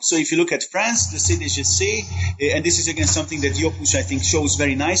Western Europe. So if you look at France, the CDGC, and this is again something that Jokush, I think, shows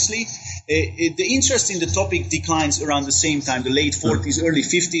very nicely, the interest in the topic declines around the same time, the late 40s, early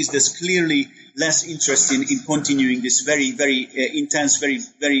 50s. There's clearly less interest in continuing this very, very intense, very,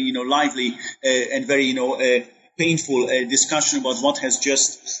 very, lively and very, painful discussion about what has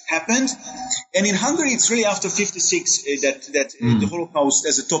just happened. And in Hungary, it's really after 56 that the Holocaust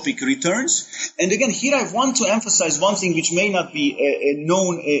as a topic returns. And again, here I want to emphasize one thing which may not be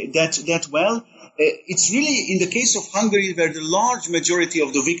known that well. It's really in the case of Hungary where the large majority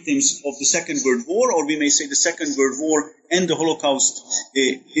of the victims of the Second World War, or we may say the Second World War and the Holocaust,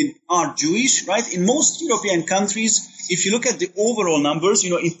 are Jewish, right? In most European countries, if you look at the overall numbers,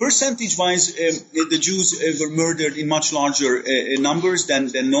 in percentage-wise, the Jews were murdered in much larger numbers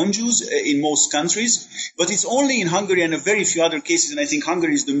than non-Jews in most countries. But it's only in Hungary and a very few other cases, and I think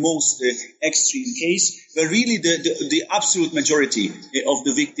Hungary is the most extreme case, where really the absolute majority of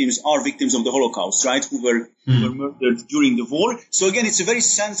the victims are victims of the Holocaust, right, who were who were murdered during the war. So again, it's a very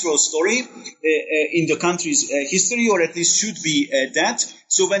central story in the country's history, or at least should be that.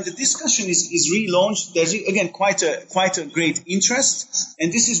 So when the discussion is relaunched, there's again quite a great interest,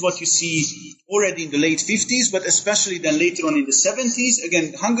 and this is what you see already in the late 50s, but especially then later on in the 70s.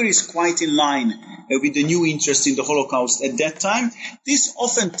 Again, Hungary is quite in line with the new interest in the Holocaust at that time. This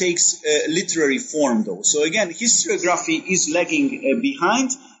often takes literary form, though. So again, historiography is lagging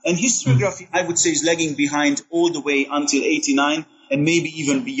behind, and historiography, I would say, is lagging behind all the way until 89 and maybe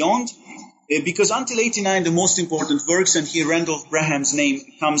even beyond. Because until 89, the most important works, and here Randolph Braham's name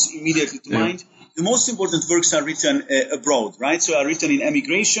comes immediately to mind, the most important works are written abroad, right? So are written in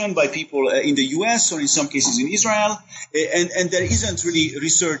emigration by people in the US or in some cases in Israel. And there isn't really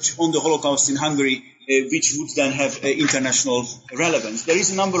research on the Holocaust in Hungary which would then have international relevance. There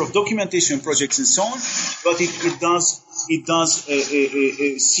is a number of documentation projects and so on, but it does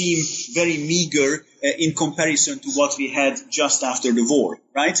seem very meager in comparison to what we had just after the war,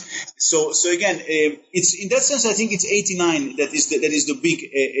 right? So again, it's in that sense, I think it's 89 that is the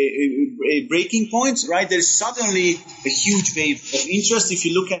big breaking point, right? There's suddenly a huge wave of interest. If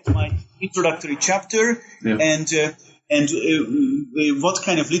you look at my introductory chapter and what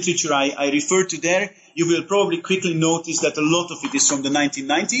kind of literature I refer to there, you will probably quickly notice that a lot of it is from the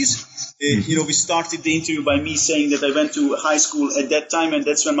 1990s. We started the interview by me saying that I went to high school at that time, and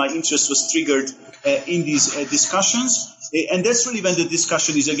that's when my interest was triggered in these discussions. And that's really when the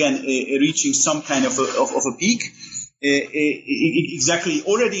discussion is again reaching some kind of a peak. Exactly.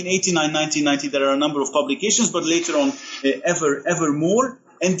 Already in 89, 1990, there are a number of publications, but later on, ever more.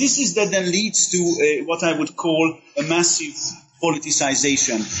 And this is that then leads to what I would call a massive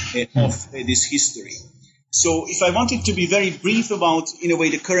politicization of this history. So if I wanted to be very brief about, in a way,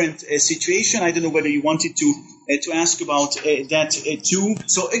 the current situation, I don't know whether you wanted to ask about that too.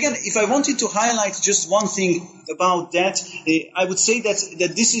 So again, if I wanted to highlight just one thing about that, I would say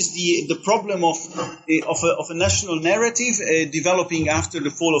that this is the problem of a national narrative developing after the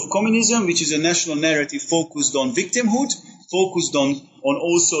fall of communism, which is a national narrative focused on victimhood, focused on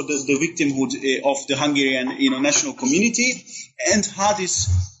also the victimhood of the Hungarian national community, and how this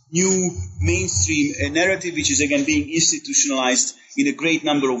new mainstream narrative, which is again being institutionalized in a great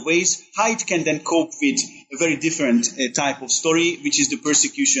number of ways, how it can then cope with a very different type of story, which is the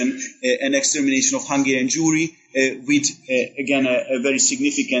persecution and extermination of Hungarian Jewry, with again a very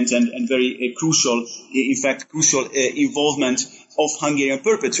significant and very crucial involvement of Hungarian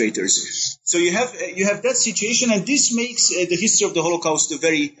perpetrators. So you have that situation, and this makes the history of the Holocaust a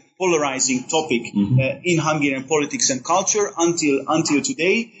very polarizing topic in Hungarian politics and culture until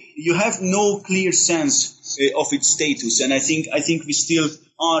today. You have no clear sense of its status, and I think we still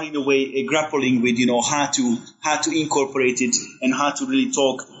are in a way grappling with how to incorporate it and how to really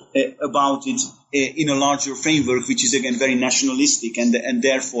talk about it in a larger framework, which is again very nationalistic and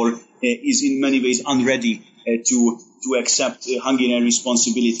therefore is in many ways unready to accept Hungarian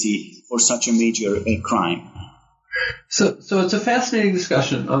responsibility for such a major crime. So it's a fascinating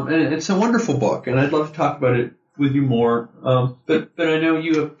discussion, and it's a wonderful book, and I'd love to talk about it with you more, but I know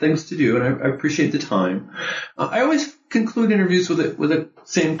you have things to do, and I appreciate the time. I always conclude interviews with the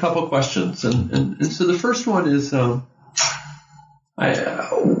same couple questions, and so the first one is,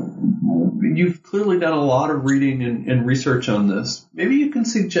 you've clearly done a lot of reading and research on this. Maybe you can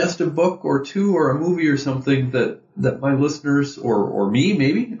suggest a book or two or a movie or something that my listeners or me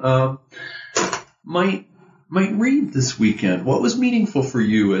maybe might read this weekend. What was meaningful for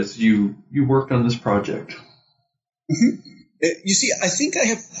you as you worked on this project? You see, I think I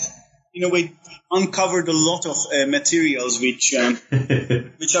have, in a way, uncovered a lot of materials which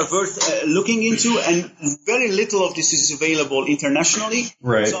are worth looking into, and very little of this is available internationally.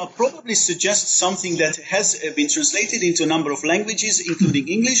 Right. So I'll probably suggest something that has been translated into a number of languages, including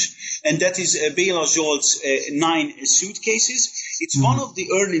English, and that is Béla Zsolt's 9 Suitcases. It's one of the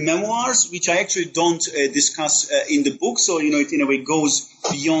early memoirs, which I actually don't discuss in the book. So, it in a way goes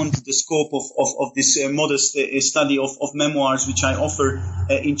beyond the scope of this modest study of memoirs, which I offer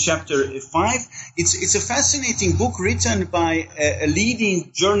in chapter 5. It's a fascinating book written by a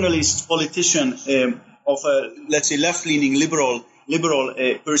leading journalist, politician of a, let's say, left-leaning liberal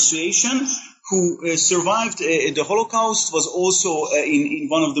persuasion, who survived the Holocaust, was also in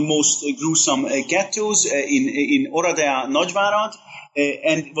one of the most gruesome ghettos in Oradea, Nagyvárad,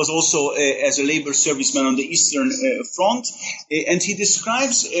 and was also as a labor serviceman on the Eastern Front. And he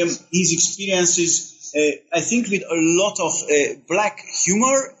describes his experiences I think with a lot of black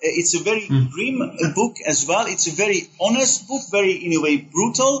humor. It's a very grim book as well. It's a very honest book, very, in a way,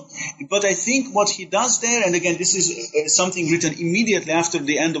 brutal. But I think what he does there, and again, this is something written immediately after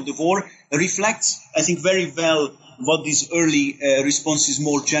the end of the war, reflects, I think, very well what these early responses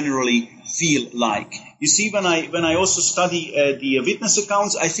more generally feel like. You see, when I also study the witness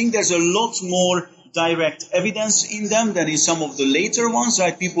accounts, I think there's a lot more direct evidence in them than in some of the later ones,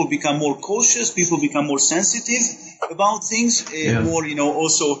 right? People become more cautious, people become more sensitive about things, more,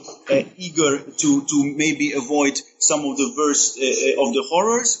 also eager to maybe avoid some of the worst of the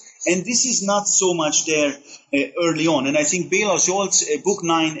horrors. And this is not so much there early on. And I think Bela Zsolt's book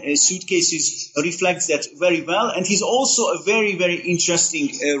 9, Suitcases, reflects that very well. And he's also a very, very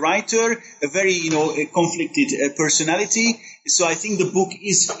interesting writer, a very, conflicted personality. So I think the book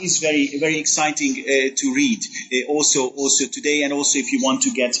is very, very exciting to read also today, and also if you want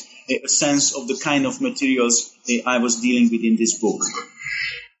to get a sense of the kind of materials I was dealing with in this book.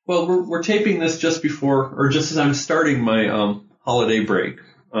 Well, we're taping this just before, or just as I'm starting my holiday break.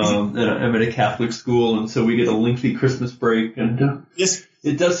 And I'm at a Catholic school, and so we get a lengthy Christmas break. And yes,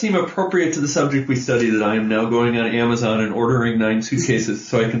 it does seem appropriate to the subject we study that I am now going on Amazon and ordering 9 suitcases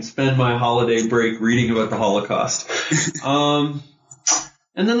so I can spend my holiday break reading about the Holocaust. And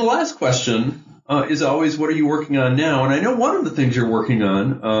then the last question is always, what are you working on now? And I know one of the things you're working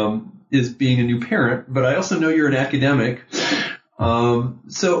on is being a new parent, but I also know you're an academic.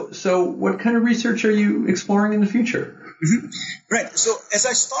 So what kind of research are you exploring in the future? Mm-hmm. Right. So as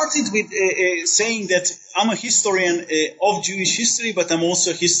I started with saying that I'm a historian of Jewish history, but I'm also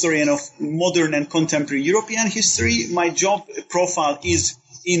a historian of modern and contemporary European history. My job profile is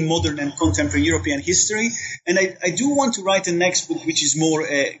in modern and contemporary European history. And I do want to write a next book which is more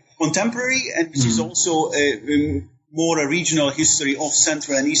contemporary and which is also more a regional history of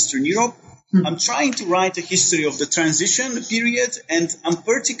Central and Eastern Europe. I'm trying to write a history of the transition period, and I'm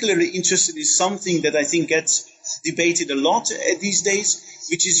particularly interested in something that I think gets debated a lot these days,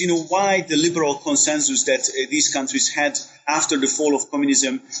 which is, why the liberal consensus that these countries had after the fall of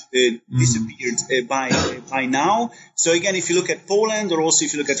communism disappeared by now. So again, if you look at Poland, or also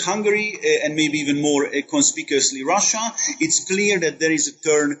if you look at Hungary, and maybe even more conspicuously Russia, it's clear that there is a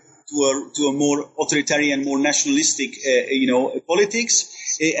turn to a more authoritarian, more nationalistic, politics.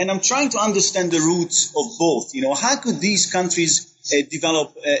 And I'm trying to understand the roots of both. How could these countries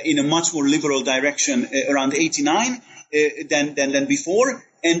develop in a much more liberal direction around 89 than before?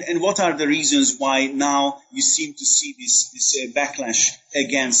 And what are the reasons why now you seem to see this backlash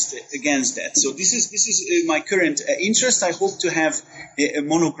against that? So this is my current interest. I hope to have a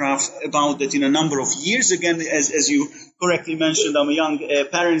monograph about that in a number of years. Again, as you correctly mentioned, I'm a young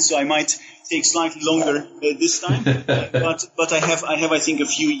parent, so I might take slightly longer this time. But I have I think a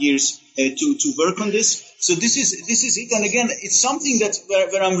few years to work on this. So this is it. And again, it's something that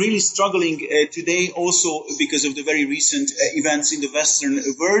where I'm really struggling today, also because of the very recent events in the Western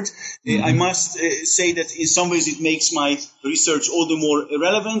world. I must say that in some ways it makes my research all the more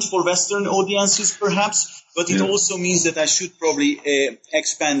relevant for Western audiences, perhaps. But it also means that I should probably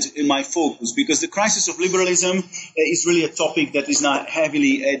expand my focus, because the crisis of liberalism is really a topic that is now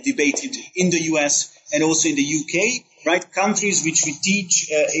heavily debated in the US and also in the UK. Right, countries which we teach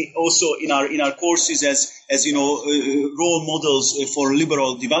also in our courses as role models for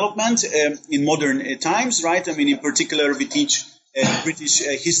liberal development in modern times. Right, I mean, in particular, we teach British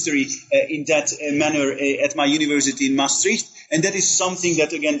history in that manner at my university in Maastricht, and that is something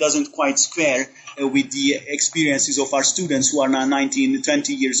that again doesn't quite square with the experiences of our students who are now 19,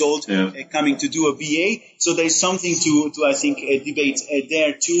 20 years old, coming to do a BA. So there is something to I think debate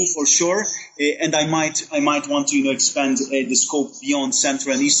there too, for sure. And I might want to expand the scope beyond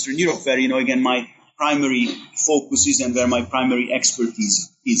Central and Eastern Europe, where again my primary focus is and where my primary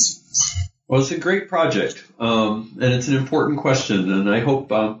expertise is. Well, it's a great project, and it's an important question, and I hope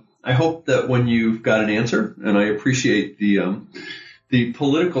that when you've got an answer, and I appreciate the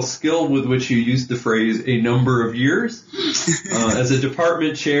political skill with which you used the phrase "a number of years." As a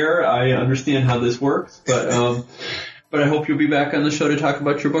department chair, I understand how this works, but I hope you'll be back on the show to talk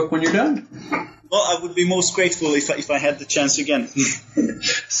about your book when you're done. Well, I would be most grateful if I had the chance again.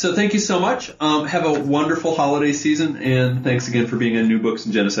 So thank you so much. Have a wonderful holiday season, and thanks again for being on New Books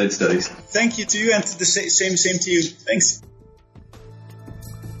in Genocide Studies. Thank you to you, and the same to you. Thanks.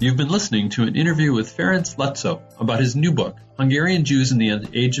 You've been listening to an interview with Ferenc Letzo about his new book, Hungarian Jews in the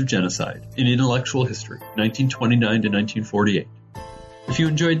Age of Genocide in Intellectual History, 1929 to 1948. If you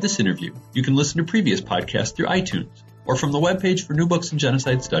enjoyed this interview, you can listen to previous podcasts through iTunes or from the webpage for New Books in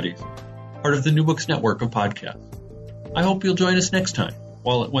Genocide Studies, part of the New Books network of podcasts. I hope you'll join us next time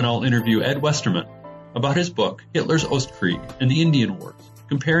when I'll interview Ed Westerman about his book, Hitler's Ostkrieg and the Indian Wars,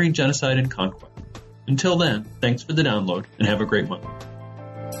 Comparing Genocide and Conquest. Until then, thanks for the download and have a great month.